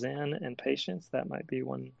learn your Zen and patience, that might be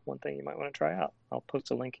one thing you might want to try out. I'll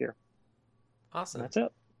post a link here. Awesome. And that's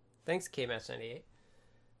it. Thanks, KMatch98.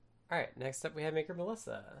 All right, next up we have Maker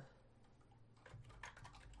Melissa.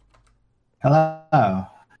 Hello.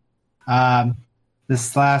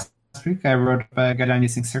 This last week I wrote a guide on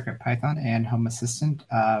using CircuitPython and Home Assistant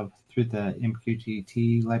through the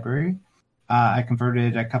MQTT library. I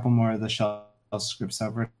converted a couple more of the shell scripts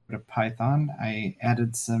over to Python. I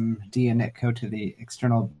added some D-init code to the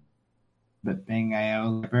external Bang.io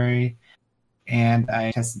library, and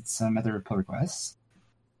I tested some other pull requests.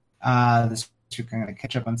 This week I'm going to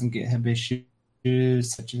catch up on some GitHub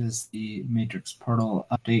issues, such as the Matrix portal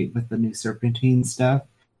update with the new Serpentine stuff.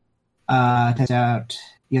 Test out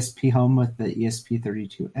ESP Home with the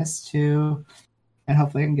ESP32S2, and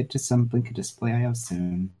hopefully I can get to some Blinka Display.io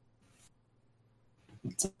soon.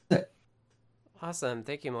 That's it. Awesome.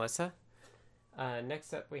 Thank you, Melissa.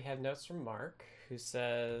 Next up, we have notes from Mark, who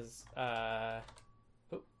says, wrong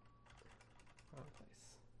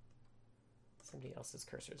place. Somebody else's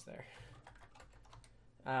cursor's there.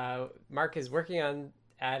 Mark is working on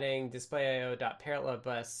adding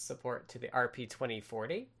display.io.parallelbus support to the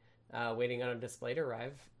RP2040, waiting on a display to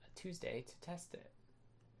arrive Tuesday to test it.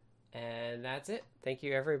 And that's it. Thank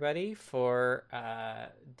you, everybody, for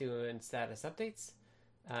doing status updates.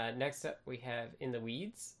 Next up, we have In the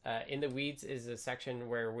Weeds. In the Weeds is a section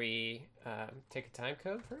where we take a time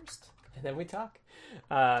code first, and then we talk.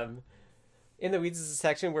 In the Weeds is a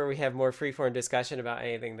section where we have more freeform discussion about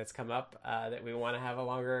anything that's come up that we want to have a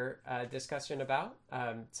longer discussion about.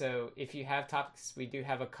 So if you have topics, we do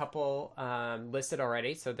have a couple listed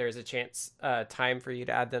already, so there's a chance time for you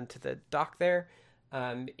to add them to the doc there.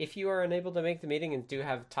 If you are unable to make the meeting and do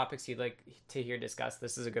have topics you'd like to hear discussed,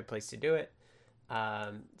 this is a good place to do it.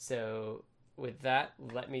 So with that,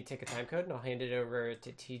 let me take a time code and I'll hand it over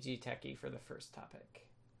to TG Techie for the first topic.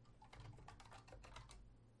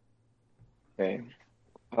 Okay.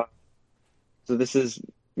 So this is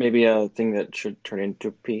maybe a thing that should turn into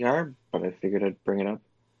a PR, but I figured I'd bring it up.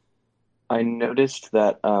 I noticed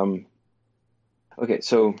that, okay,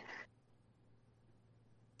 so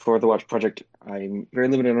for the Watch project, I'm very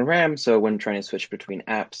limited on RAM, so when trying to switch between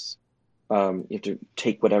apps, you have to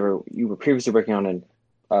take whatever you were previously working on and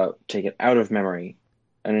take it out of memory.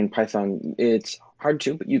 And in Python, it's hard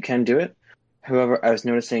to, but you can do it. However, I was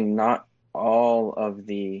noticing not all of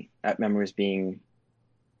the app memories being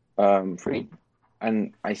free,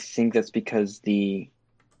 and I think that's because the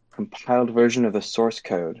compiled version of the source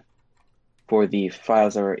code for the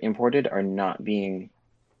files that are imported are not being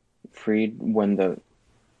freed when the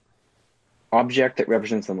object that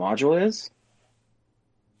represents the module is.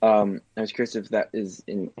 I was curious if that is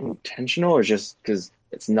intentional or just because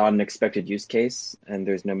it's not an expected use case and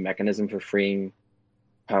there's no mechanism for freeing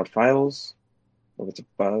compiled files, or if it's a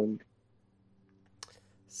bug.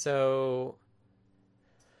 So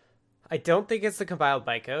I don't think it's the compiled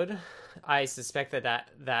bytecode. I suspect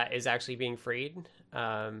that is actually being freed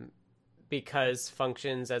because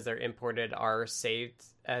functions as they're imported are saved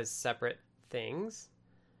as separate things.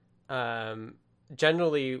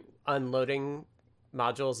 Generally, unloading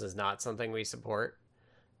modules is not something we support.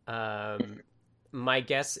 My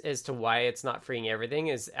guess as to why it's not freeing everything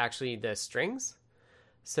is actually the strings.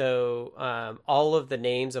 So all of the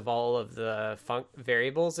names of all of the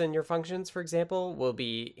variables in your functions, for example, will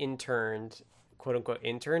be interned, quote unquote,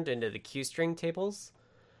 interned into the QString tables.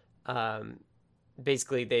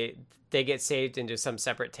 Basically, they get saved into some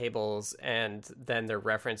separate tables, and then they're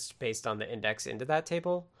referenced based on the index into that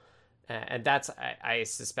table. And that's, I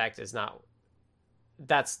suspect,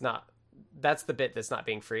 that's the bit that's not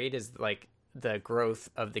being freed, is like the growth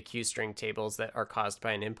of the QString tables that are caused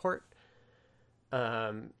by an import.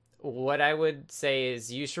 What I would say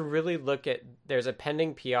is you should really look at, there's a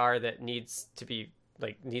pending PR that needs to be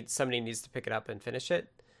somebody needs to pick it up and finish it.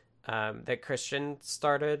 That Christian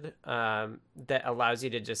started, that allows you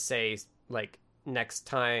to just say like, next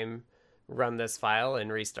time run this file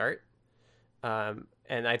and restart.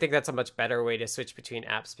 And I think that's a much better way to switch between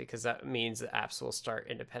apps, because that means the apps will start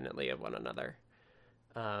independently of one another.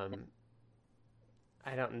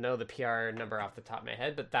 I don't know the PR number off the top of my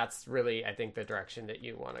head, but that's really, I think, the direction that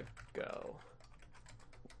you want to go.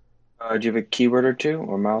 Do you have a keyword or two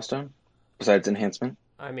or milestone besides enhancement?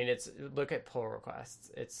 I mean, look at pull requests.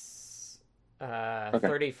 It's Okay.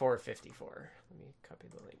 3454. Let me copy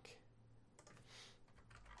the link.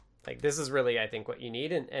 Like, this is really, I think, what you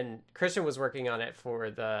need. And Christian was working on it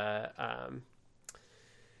for the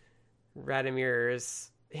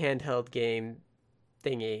Radimir's handheld game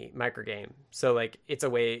thingy micro game. So like, it's a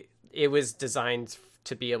way, it was designed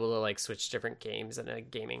to be able to like switch different games in a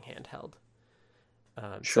gaming handheld.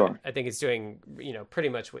 Sure. So I think it's doing, pretty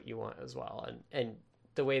much what you want as well. And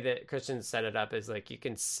the way that Christian set it up is like, you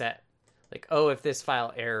can set like, oh, if this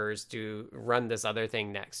file errors, do run this other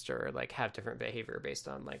thing next, or like have different behavior based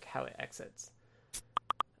on like how it exits,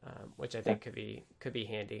 which I think could be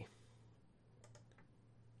handy.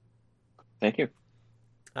 Thank you.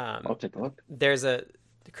 I'll take a look.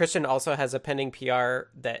 Christian also has a pending PR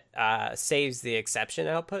that saves the exception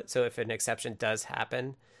output. So if an exception does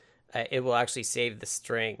happen, it will actually save the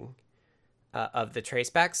string of the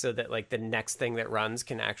traceback, so that like the next thing that runs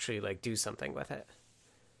can actually like do something with it,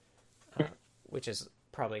 which is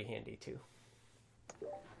probably handy too.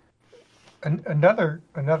 Another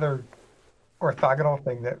orthogonal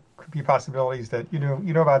thing that could be possibilities that you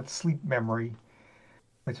know about sleep memory,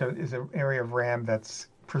 which is an area of RAM that's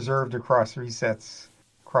preserved across resets,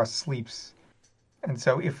 across sleeps. And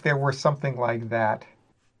so if there were something like that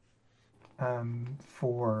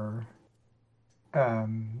for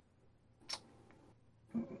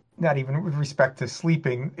not even with respect to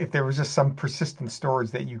sleeping, if there was just some persistent storage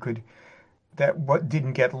that what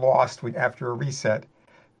didn't get lost after a reset,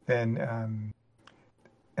 then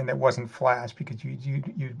and that wasn't flash because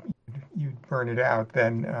you'd burn it out,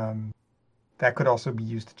 then that could also be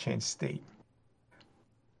used to change state.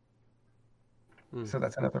 So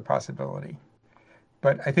that's another possibility.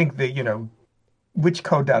 But I think that, which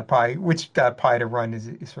code.py to run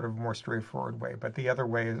is sort of a more straightforward way. But the other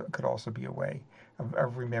way could also be a way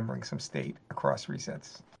of remembering some state across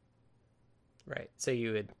resets. Right. So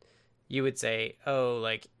you would say, oh,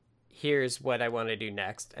 like, here's what I want to do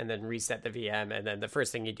next, and then reset the VM. And then the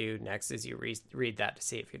first thing you do next is you read that to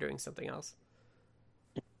see if you're doing something else.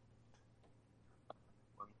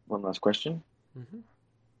 One last question. Mm-hmm.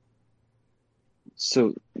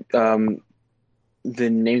 So the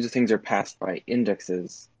names of things are passed by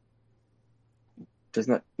indexes. Does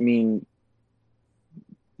that mean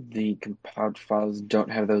the compiled files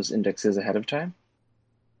don't have those indexes ahead of time?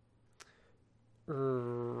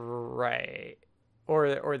 Right.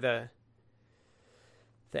 Or the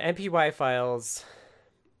MPY files,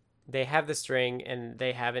 they have the string and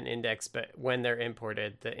they have an index, but when they're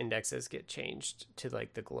imported, the indexes get changed to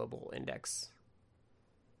like the global index.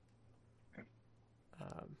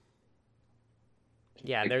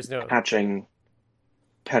 Yeah, there's no patching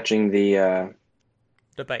the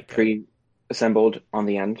The bytecode. pre-assembled on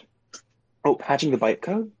the end. Oh, patching the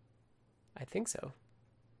bytecode? I think so.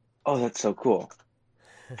 Oh, that's so cool.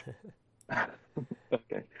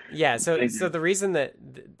 Okay. Yeah, so Thank you. the reason that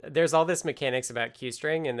there's all this mechanics about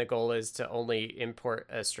QString, and the goal is to only import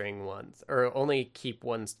a string once, or only keep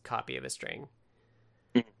one copy of a string.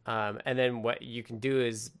 And then what you can do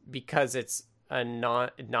is, because it's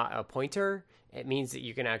not a pointer, it means that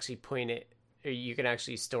you can actually point it, or you can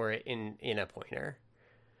actually store it in a pointer.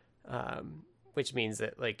 Which means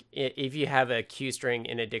that, like, if you have a QString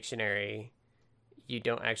in a dictionary, you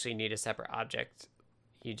don't actually need a separate object.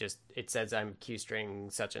 It says I'm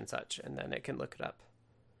QString such and such, and then it can look it up.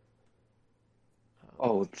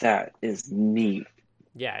 Oh, that is neat.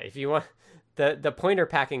 Yeah, if you want, the pointer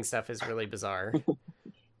packing stuff is really bizarre.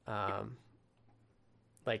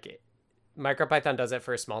 Like, MicroPython does it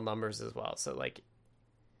for small numbers as well. So, like,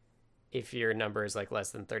 if your number is like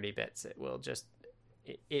less than 30 bits, it will just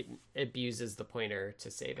it abuses the pointer to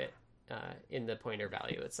save it in the pointer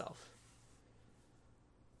value itself,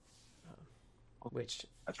 which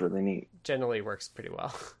That's really neat. generally works pretty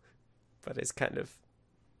well, but it's kind of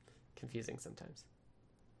confusing sometimes.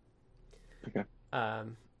 Okay.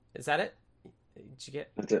 Is that it? Did you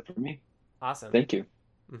get? That's it for me. Awesome. Thank you.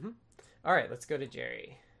 All right, let's go to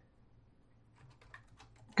Jerry.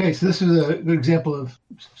 Okay, so this is a good example of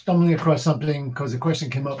stumbling across something because a question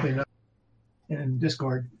came up in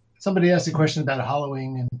Discord. Somebody asked a question about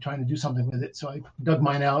hollowing and trying to do something with it, so I dug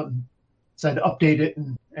mine out and decided to update it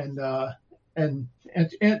and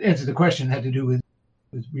answer the question. It had to do with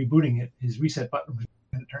rebooting it, his reset button,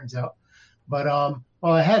 it turns out. But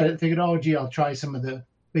while I had it, I figured, oh, gee, I'll try some of the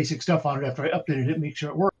basic stuff on it after I updated it, make sure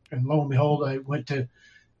it worked. And lo and behold, I went to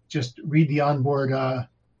just read the onboard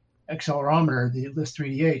accelerometer, the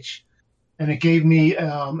list3dh, and it gave me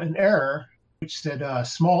an error which said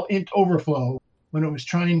small int overflow when it was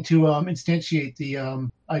trying to instantiate the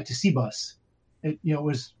I2C bus. It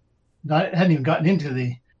hadn't even gotten into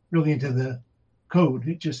the code.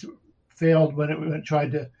 It just failed when it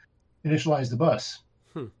tried to initialize the bus.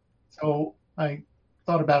 So I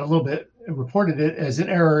thought about it a little bit and reported it as an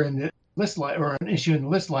error in the list or an issue in the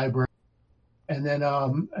list library. And then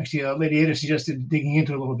actually Lady Ada suggested digging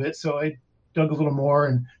into it a little bit. So I dug a little more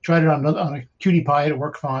and tried it on a Qt Py. It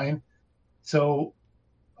worked fine. So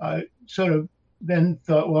I sort of then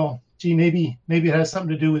thought, well, gee, maybe it has something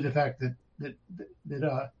to do with the fact that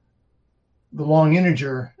the long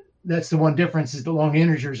integer, that's the one difference, is the long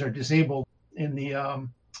integers are disabled in the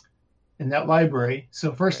in that library.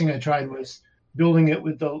 So first thing I tried was building it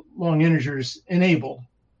with the long integers enabled.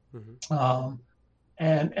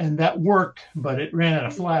 And that worked, but it ran out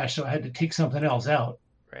of flash, so I had to take something else out.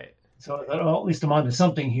 Right. So I thought, well, at least I'm onto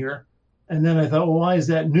something here. And then I thought, well, why is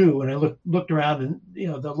that new? And I looked around, and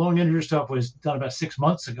the long integer stuff was done about 6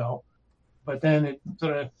 months ago. But then it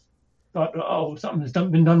sort of thought, oh, something that's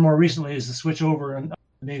been done more recently is to switch over a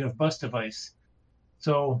native bus device.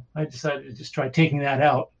 So I decided to just try taking that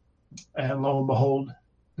out, and lo and behold,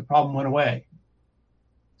 the problem went away.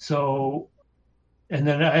 So, and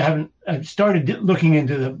then I've started looking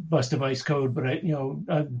into the bus device code, but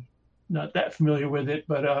I'm not that familiar with it.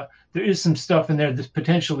 But there is some stuff in there that's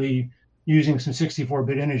potentially using some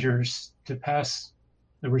 64-bit integers to pass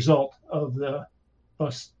the result of the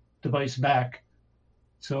bus device back.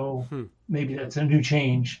 So maybe that's a new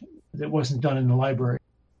change that wasn't done in the library.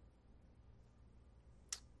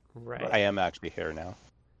 Right. I am actually here now.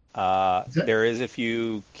 There is a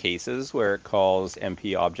few cases where it calls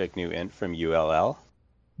MP object new int from ULL.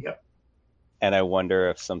 Yep. And I wonder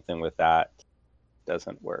if something with that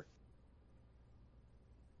doesn't work.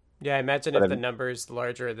 Yeah, I imagine if the number's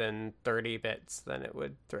larger than 30 bits, then it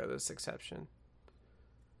would throw this exception.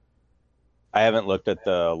 I haven't looked at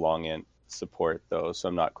the long int support though, so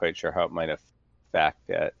I'm not quite sure how it might affect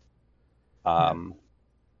it.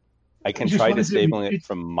 I can try disabling it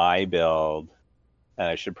from my build, and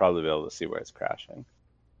I should probably be able to see where it's crashing.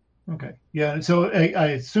 Okay. Yeah. So I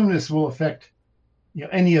assume this will affect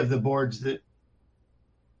any of the boards that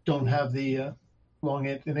don't have the long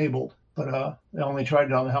int enabled, but I only tried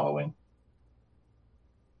it on the Halloween.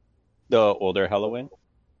 The older Halloween?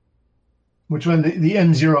 Which one? The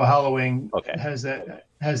M0 Halloween okay. has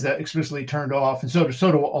that explicitly turned off, and so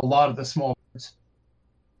do a lot of the small boards.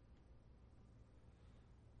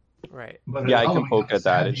 Right. But yeah, I can poke at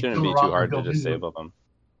that. It shouldn't be too hard to disable them.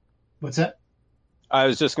 What's that? I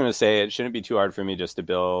was just going to say it shouldn't be too hard for me just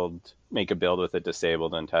to make a build with it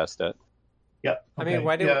disabled and test it. Yep. Okay. I mean,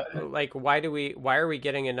 why are we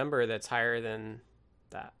getting a number that's higher than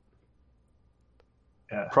that?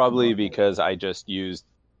 Yeah. Probably because I just used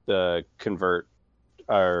the convert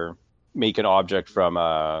or make an object from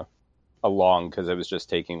a long, because it was just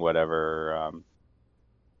taking whatever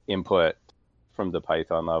input from the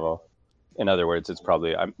Python level. In other words, it's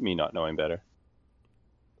probably me not knowing better.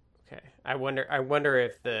 Okay. I wonder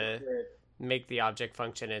if the make the object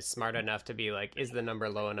function is smart enough to be like, is the number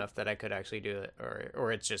low enough that I could actually do it,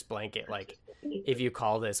 or it's just blanket, like if you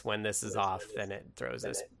call this when this is off, then it throws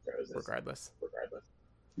this regardless.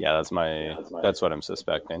 Yeah, that's what I'm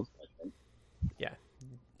suspecting. Yeah.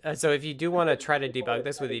 So if you do want to try to debug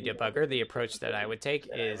this with a debugger, the approach that I would take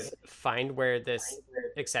is find where this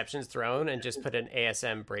exception's thrown and just put an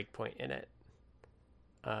ASM breakpoint in it.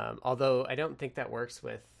 Although I don't think that works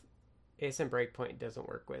with ASM breakpoint. Doesn't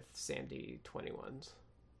work with SAMD21s.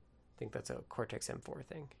 I think that's a Cortex M4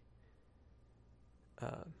 thing.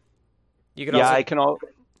 You could also...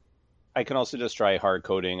 I can also just try hard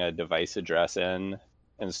coding a device address in,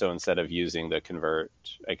 and so instead of using the convert,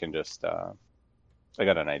 I can just I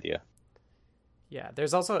got an idea. Yeah,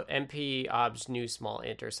 there's also MP obj new small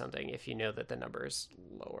int or something if you know that the number is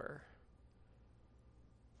lower.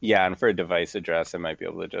 Yeah, and for a device address, I might be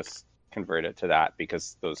able to just convert it to that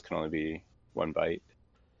because those can only be 1 byte.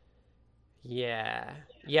 Yeah,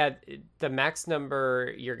 the max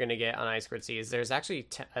number you're going to get on I2C is there's actually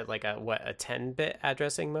a 10-bit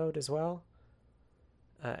addressing mode as well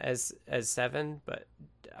as 7, but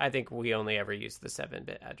I think we only ever use the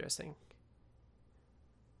 7-bit addressing.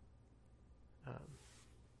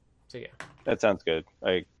 So yeah, that sounds good.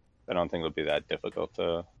 I don't think it'll be that difficult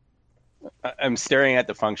to. I'm staring at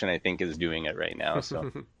the function I think is doing it right now, so.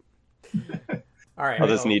 All right. I'll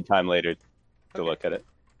just need time later to look at it.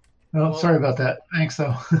 Well, sorry about that. Thanks,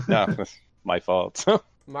 though. No, that's my fault.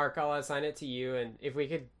 Mark, I'll assign it to you, and if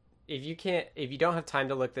you don't have time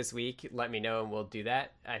to look this week, let me know and we'll do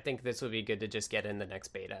that. I think this would be good to just get in the next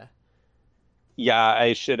beta. Yeah,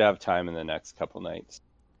 I should have time in the next couple nights.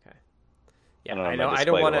 Okay. Yeah, I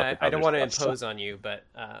don't want to impose stuff on you, but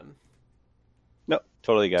no,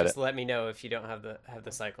 totally got just it. let me know if you don't have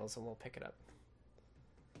the cycles, and we'll pick it up.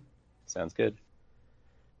 Sounds good.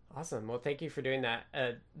 Awesome. Well, thank you for doing that.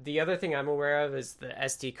 The other thing I'm aware of is the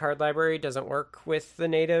SD card library doesn't work with the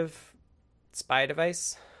native SPI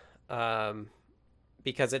device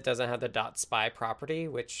because it doesn't have the .spy property,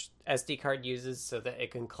 which SD card uses so that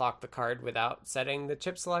it can clock the card without setting the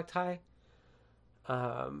chip select high.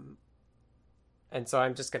 And so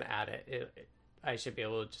I'm just going to add it. I should be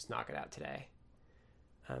able to just knock it out today.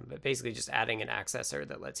 But basically just adding an accessor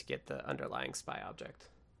that lets you get the underlying SPI object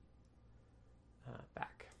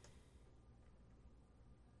back.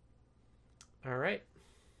 All right.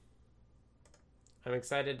 I'm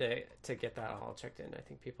excited to get that all checked in. I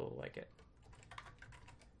think people will like it.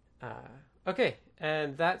 Okay,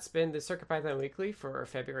 and that's been the CircuitPython Weekly for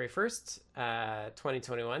February 1st,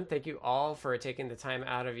 2021. Thank you all for taking the time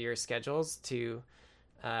out of your schedules to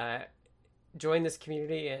join this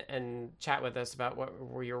community and chat with us about what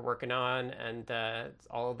you're working on and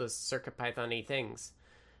all the CircuitPython-y things.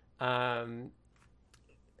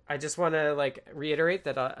 I just want to reiterate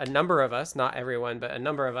that a number of us, not everyone, but a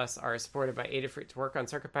number of us are supported by Adafruit to work on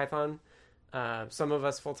CircuitPython. Some of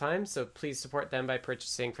us full-time, so please support them by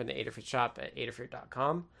purchasing from the Adafruit shop at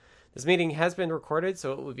adafruit.com. This meeting has been recorded,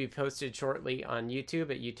 so it will be posted shortly on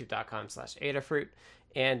YouTube at youtube.com/Adafruit.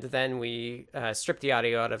 And then we strip the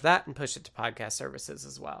audio out of that and push it to podcast services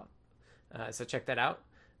as well. So check that out.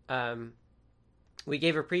 We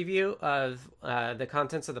gave a preview of the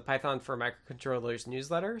contents of the Python for Microcontrollers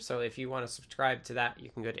newsletter. So if you want to subscribe to that, you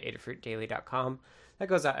can go to adafruitdaily.com. That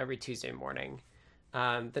goes out every Tuesday morning.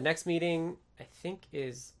 The next meeting, I think,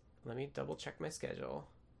 is... Let me double check my schedule.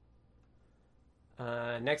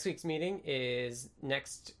 Next week's meeting is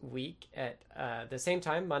next week at the same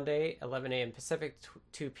time, Monday, 11 a.m. Pacific,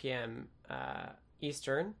 2 p.m.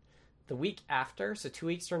 Eastern. The week after, so 2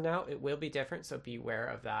 weeks from now, it will be different, so beware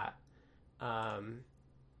of that.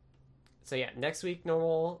 So yeah, next week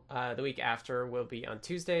normal. The week after will be on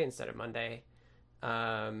Tuesday instead of Monday.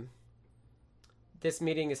 This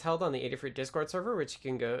meeting is held on the Adafruit Discord server, which you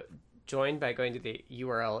can go join by going to the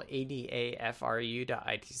URL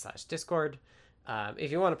adafru.it/discord.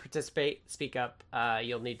 If you want to participate, speak up,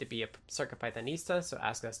 you'll need to be a CircuitPythonista, so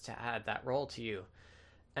ask us to add that role to you.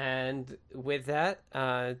 And with that,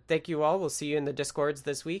 thank you all. We'll see you in the Discords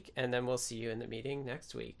this week, and then we'll see you in the meeting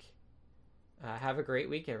next week. Have a great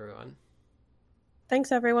week, everyone.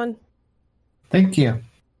 Thanks, everyone. Thank you.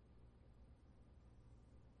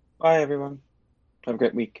 Bye, everyone. Have a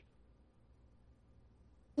great week.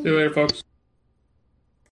 See you later, folks.